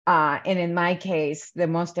 And in my case, the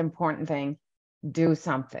most important thing, do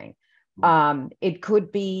something. It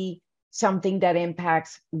could be something that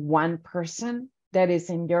impacts one person that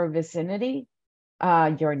is in your vicinity,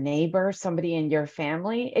 your neighbor, somebody in your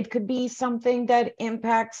family. It could be something that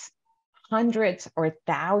impacts hundreds or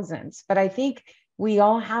thousands. But I think we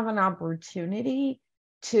all have an opportunity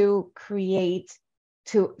to create,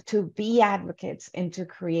 to be advocates and to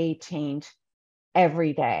create change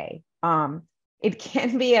every day. It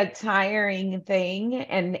can be a tiring thing.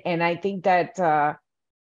 And I think that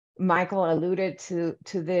Michael alluded to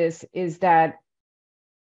this, is that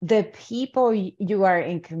the people you are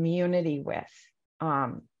in community with,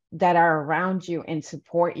 that are around you and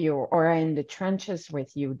support you, or are in the trenches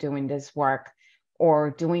with you doing this work or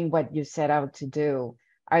doing what you set out to do,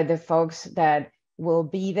 are the folks that will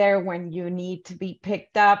be there when you need to be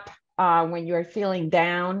picked up, when you're feeling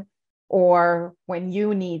down, or when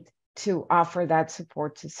you need to offer that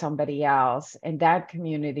support to somebody else. And that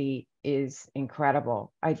community is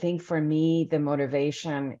incredible. I think for me, the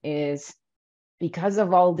motivation is because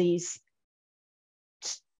of all these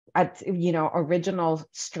original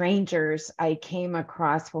strangers I came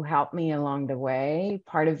across who helped me along the way.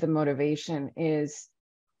 Part of the motivation is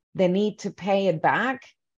the need to pay it back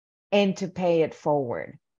and to pay it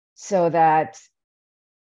forward, so that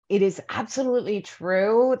it is absolutely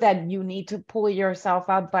true that you need to pull yourself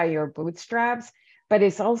up by your bootstraps, but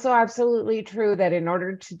it's also absolutely true that in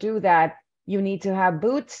order to do that, you need to have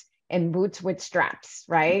boots, and boots with straps,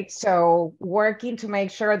 right? So working to make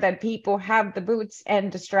sure that people have the boots and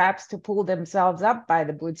the straps to pull themselves up by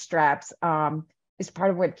the bootstraps is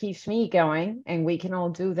part of what keeps me going. And we can all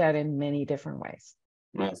do that in many different ways.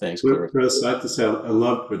 Well, thanks, Clarissa. Chris, I have to say, I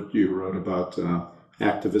loved what you wrote about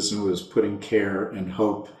activism was putting care and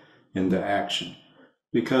hope into action.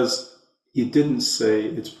 Because you didn't say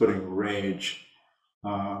it's putting rage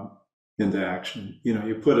into action. You know,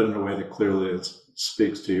 you put it in a way that clearly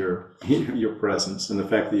speaks to your presence, and the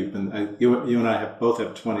fact that you've been you and I both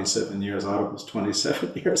have 27 years. Audible's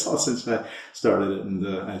 27 years since I started it, and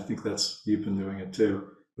I think that's you've been doing it too.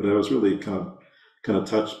 But I was really kind of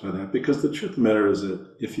touched by that, because the truth of the matter is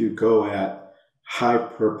that if you go at high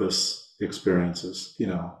purpose experiences, you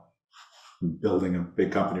know, building a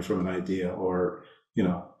big company from an idea, or, you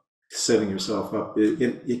know, setting yourself up,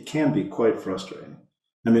 it can be quite frustrating.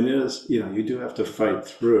 I mean, it is, you know, you do have to fight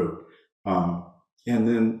through. And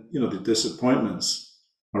then, you know, the disappointments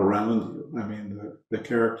around you. I mean, the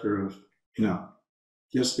character of, you know,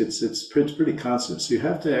 just it's pretty constant. So you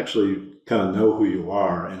have to actually kind of know who you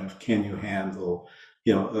are, and if can you handle,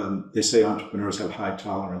 you know, they say entrepreneurs have high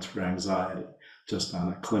tolerance for anxiety, just on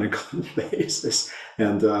a clinical basis.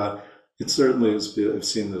 And it certainly is, I've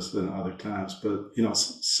seen this in other times, but, you know,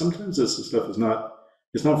 sometimes this stuff is not,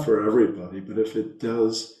 it's not for everybody, but if it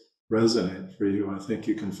does resonate for you, I think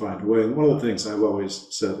you can find a way. And one of the things I've always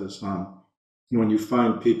said is, when you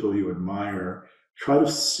find people you admire, try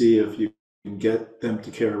to see if you can get them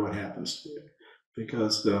to care what happens to you.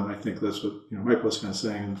 Because I think that's what, you know, Mike was kind of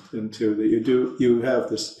saying, and too, that you have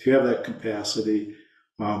this, if you have that capacity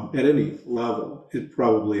at any level, it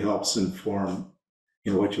probably helps inform,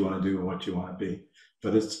 you know, what you want to do and what you want to be.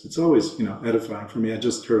 But it's always, you know, edifying for me. I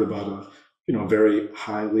just heard about a, you know, very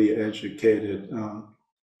highly educated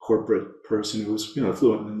corporate person who was, you know,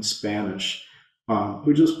 fluent in Spanish,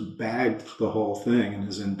 who just bagged the whole thing and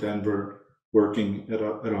is in Denver working at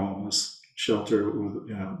a homeless shelter with,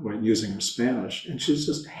 you know, using her Spanish, and she's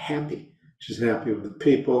just happy. She's happy with the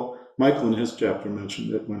people. Michael in his chapter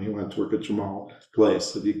mentioned that when he went to work at Jamal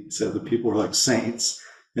Place, that he said the people were like saints,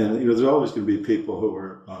 and, you know, there's always going to be people who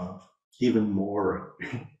are even more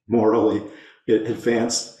morally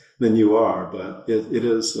advanced than you are, but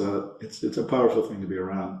it's a powerful thing to be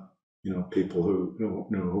around, you know, people who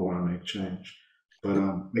want to make change. But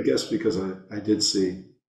I guess because I did see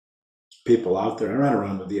people out there, I ran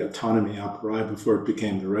around with the autonomy apparatus before it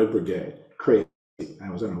became the Red Brigade. Crazy. I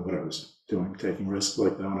don't know what I was doing, taking risks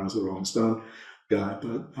like that when I was a Rolling Stone guy.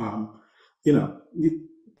 But you know,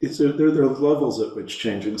 there are levels at which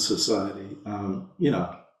changing society, you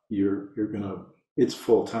know, you're gonna, it's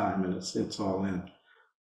full time and it's all in.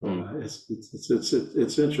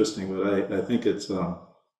 It's interesting, but I think it's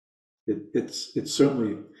certainly,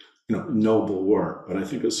 you know, noble work. But I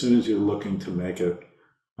think as soon as you're looking to make it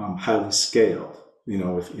highly scaled, you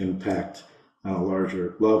know, with impact on a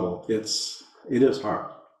larger level, it is hard.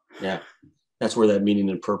 Yeah, that's where that meaning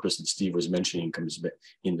and purpose that Steve was mentioning comes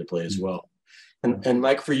into play as well. And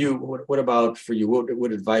Mike, for you, what about for you?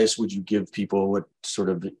 What advice would you give people? What sort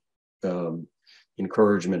of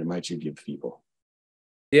encouragement might you give people?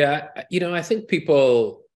 Yeah, you know, I think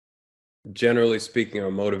people, generally speaking, are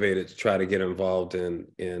motivated to try to get involved in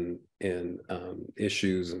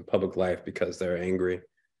issues in public life because they're angry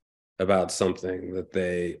about something that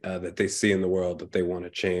they see in the world that they want to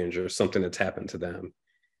change, or something that's happened to them.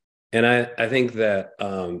 And I think that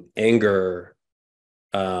anger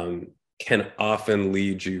can often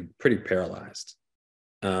lead you pretty paralyzed,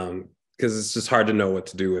 because it's just hard to know what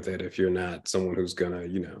to do with it if you're not someone who's gonna,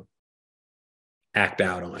 you know, act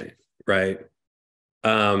out on it, right?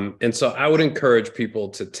 And so I would encourage people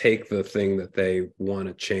to take the thing that they want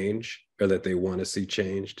to change, or that they want to see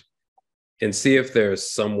changed, and see if there's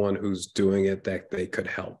someone who's doing it that they could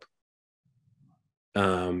help.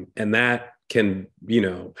 And that can, you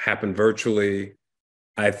know, happen virtually.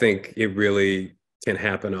 I think it really can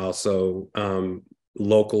happen also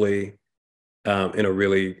locally in a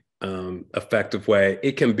really effective way.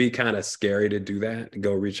 It can be kind of scary to do that, to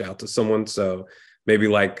go reach out to someone. So maybe,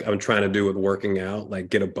 like I'm trying to do with working out, like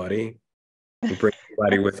get a buddy and bring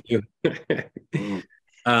somebody with you.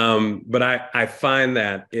 But I find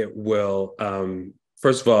that it will,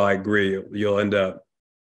 first of all, I agree, you'll end up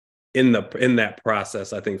in that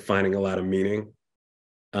process, I think, finding a lot of meaning.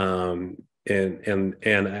 And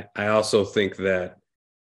I also think that,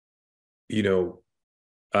 you know,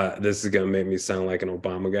 this is going to make me sound like an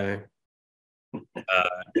Obama guy.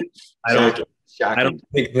 I don't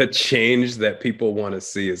think the change that people want to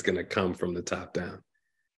see is going to come from the top down.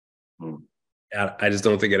 I just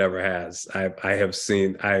don't think it ever has. I have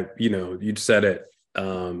seen, you know, you said it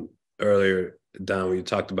earlier, Don, when you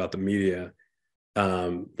talked about the media.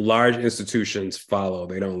 Large institutions follow,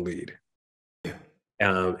 they don't lead.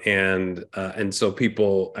 And so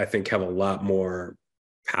people, I think, have a lot more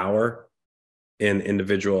power in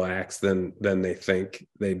individual acts than they think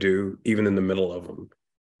they do, even in the middle of them.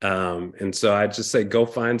 And so I just say, go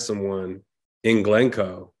find someone in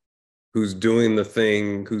Glencoe who's doing the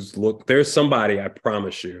thing, there's somebody, I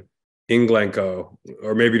promise you, in Glencoe,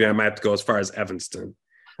 or maybe I might have to go as far as Evanston,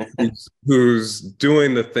 who's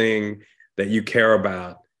doing the thing that you care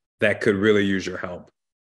about that could really use your help.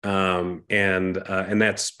 And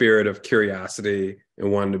that spirit of curiosity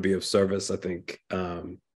and wanting to be of service, I think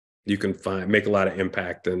you can make a lot of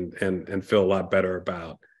impact and feel a lot better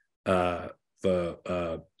about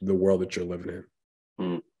the world that you're living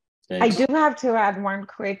in. I do have to add one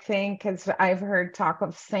quick thing, because I've heard talk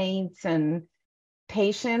of saints and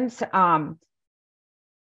patience, and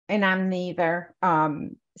I'm neither.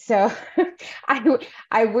 So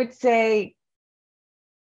I would say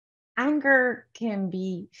anger can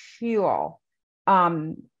be fuel.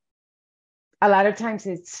 A lot of times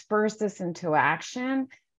it spurs us into action.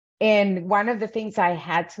 And one of the things I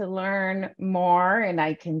had to learn more, and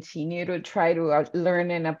I continue to try to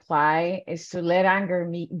learn and apply, is to let anger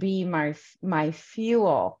be my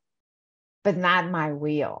fuel, but not my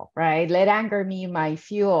wheel, right? Let anger be my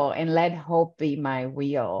fuel and let hope be my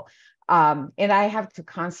wheel. And I have to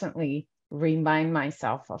constantly remind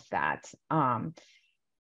myself of that.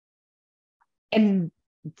 And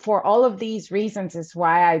for all of these reasons is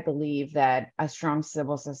why I believe that a strong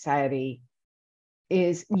civil society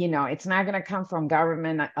is, it's not going to come from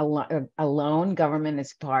government alone. Government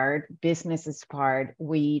is part, business is part,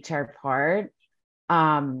 we each are part.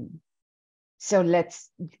 So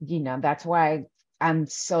that's why I'm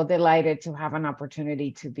so delighted to have an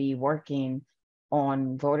opportunity to be working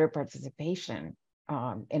on voter participation.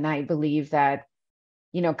 And I believe that,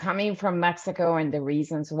 coming from Mexico and the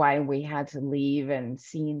reasons why we had to leave, and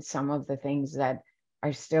seeing some of the things that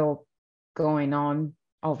are still going on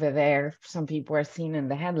over there, some people are seen in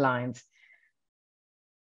the headlines.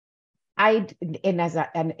 As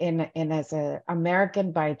an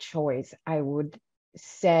American by choice, I would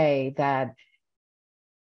say that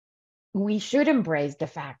we should embrace the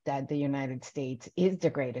fact that the United States is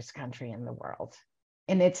the greatest country in the world.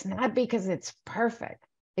 And it's not because it's perfect.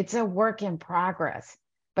 It's a work in progress,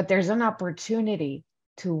 but there's an opportunity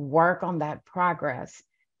to work on that progress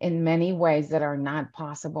in many ways that are not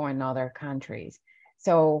possible in other countries.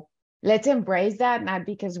 So let's embrace that, not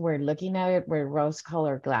because we're looking at it with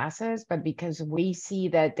rose-colored glasses, but because we see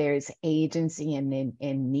that there's agency and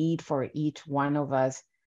need for each one of us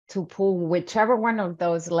to pull whichever one of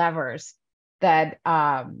those levers that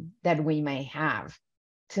we may have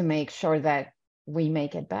to make sure that we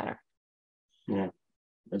make it better. Yeah,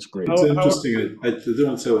 that's great. It's interesting. I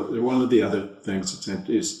don't say one of the other things that's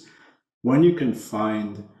interesting is when you can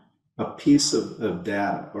find a piece of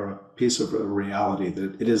data or a piece of reality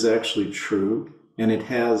that it is actually true and it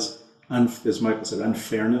has, as Michael said,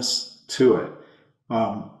 unfairness to it.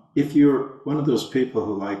 If you're one of those people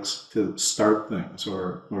who likes to start things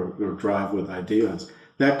or drive with ideas,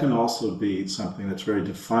 that can also be something that's very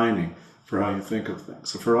defining for how you think of things.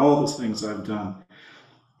 So for all the things I've done,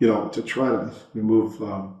 to try to move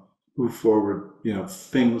forward,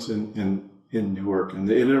 things in Newark, and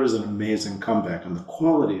there was an amazing comeback, and the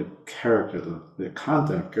quality of character, the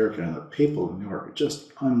content of character, and the people in Newark are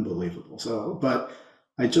just unbelievable. So, but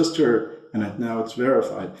I just heard, and now it's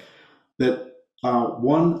verified, that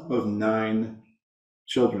 1 of 9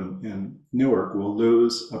 children in Newark will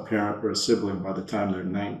lose a parent or a sibling by the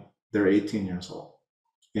time they're 18 years old,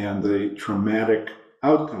 and the traumatic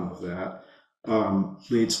outcome of that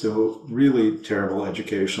leads to really terrible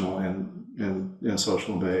educational and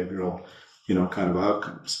social and behavioral, kind of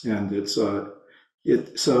outcomes. And it's so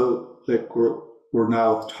that we're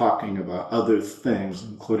now talking about other things,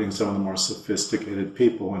 including some of the more sophisticated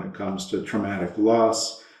people when it comes to traumatic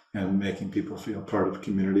loss and making people feel part of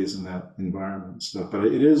communities in that environment. So, but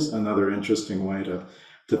it is another interesting way to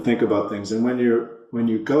think about things. And when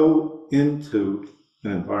you go into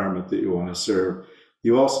an environment that you want to serve,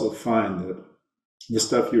 you also find that the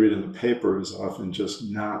stuff you read in the paper is often just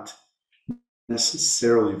not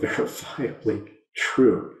necessarily verifiably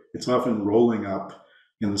true. It's often rolling up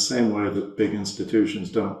in the same way that big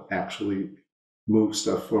institutions don't actually move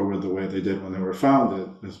stuff forward the way they did when they were founded,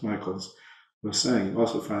 as Michael was saying. You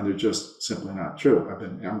also find they're just simply not true. I've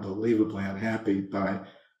been unbelievably unhappy by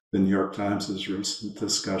the New York Times' recent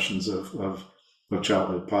discussions of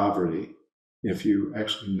childhood poverty. If you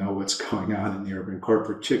actually know what's going on in the urban core,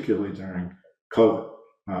 particularly during COVID,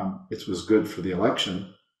 it was good for the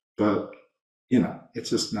election, but it's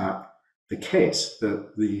just not the case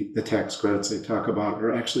that the tax credits they talk about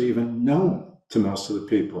are actually even known to most of the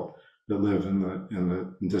people that live in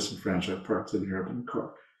the disenfranchised parts of the urban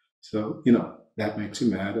core. So, that makes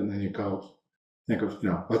you mad. And then you go think of,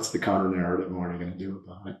 what's the counter narrative and what are you going to do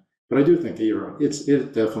about it? But I do think that you're right.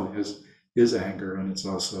 It definitely is is anger, and it's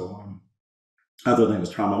also other things,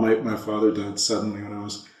 trauma. My father died suddenly when I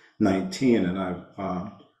was 19, and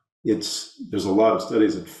there's a lot of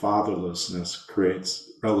studies that fatherlessness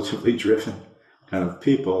creates relatively driven kind of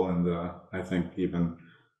people, and I think even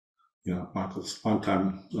Michael's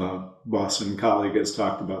longtime boss and colleague has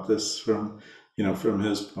talked about this from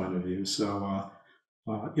his point of view. So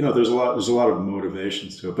there's a lot of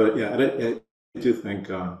motivations to it, but yeah, I do think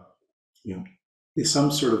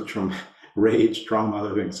some sort of rage, trauma,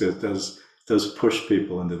 other things, it does push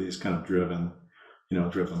people into these kind of driven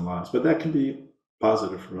lives, but that can be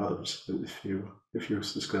positive for others if you're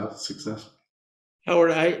successful.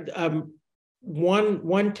 Howard,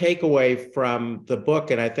 one takeaway from the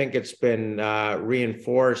book, and I think it's been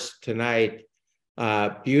reinforced tonight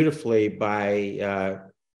beautifully by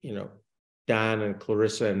Don and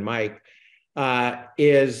Clarissa and Mike,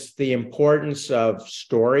 is the importance of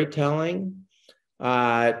storytelling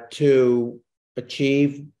to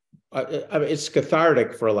achieve. It's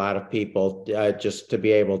cathartic for a lot of people just to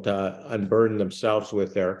be able to unburden themselves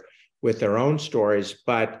with their own stories,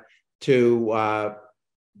 but to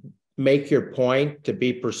make your point, to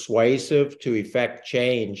be persuasive, to effect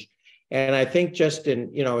change. And I think just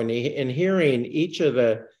in hearing each of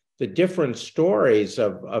the different stories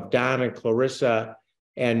of Don and Clarissa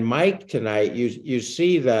and Mike tonight, you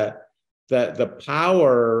see the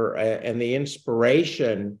power and the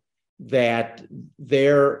inspiration that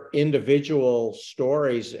their individual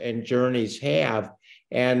stories and journeys have,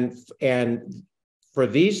 and for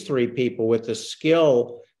these three people with the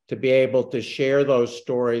skill to be able to share those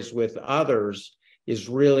stories with others is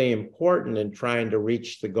really important in trying to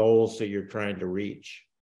reach the goals that you're trying to reach.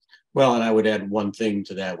 Well, and I would add one thing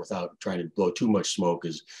to that without trying to blow too much smoke,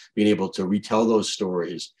 is being able to retell those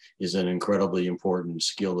stories is an incredibly important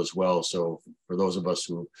skill as well. So for those of us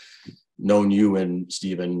who known you and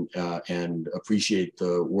Stephen and appreciate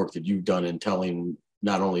the work that you've done in telling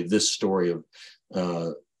not only this story of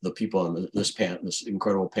the people on this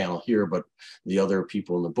incredible panel here, but the other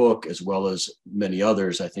people in the book, as well as many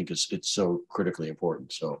others, I think it's so critically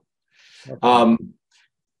important. So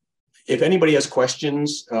if anybody has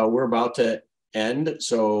questions, we're about to end.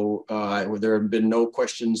 So there have been no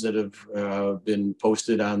questions that have been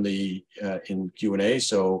posted on the in Q&A.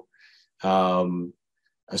 So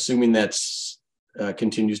assuming that's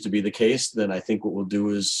continues to be the case, then I think what we'll do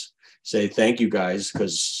is say thank you guys,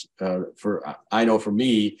 because I know for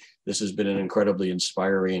me, this has been an incredibly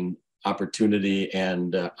inspiring opportunity,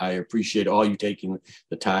 and I appreciate all you taking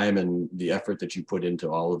the time and the effort that you put into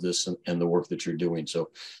all of this and the work that you're doing. So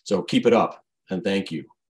keep it up, and thank you.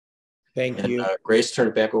 Thank you. Grace, turn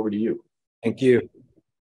it back over to you. Thank you.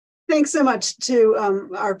 Thanks so much to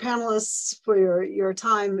our panelists for your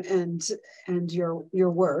time and your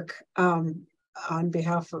work on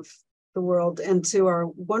behalf of the world, and to our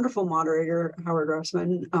wonderful moderator, Howard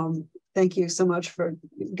Rossman. Thank you so much for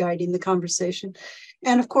guiding the conversation.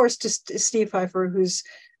 And of course, to Steve Fiffer, whose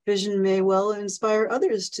vision may well inspire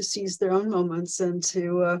others to seize their own moments and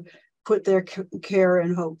to put their care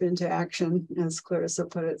and hope into action, as Clarissa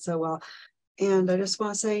put it so well. And I just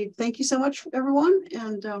want to say thank you so much, everyone,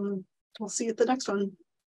 and we'll see you at the next one.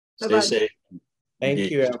 Stay safe.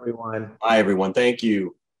 Thank you, everyone. Bye, everyone. Thank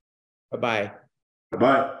you. Bye-bye.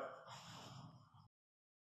 Bye-bye.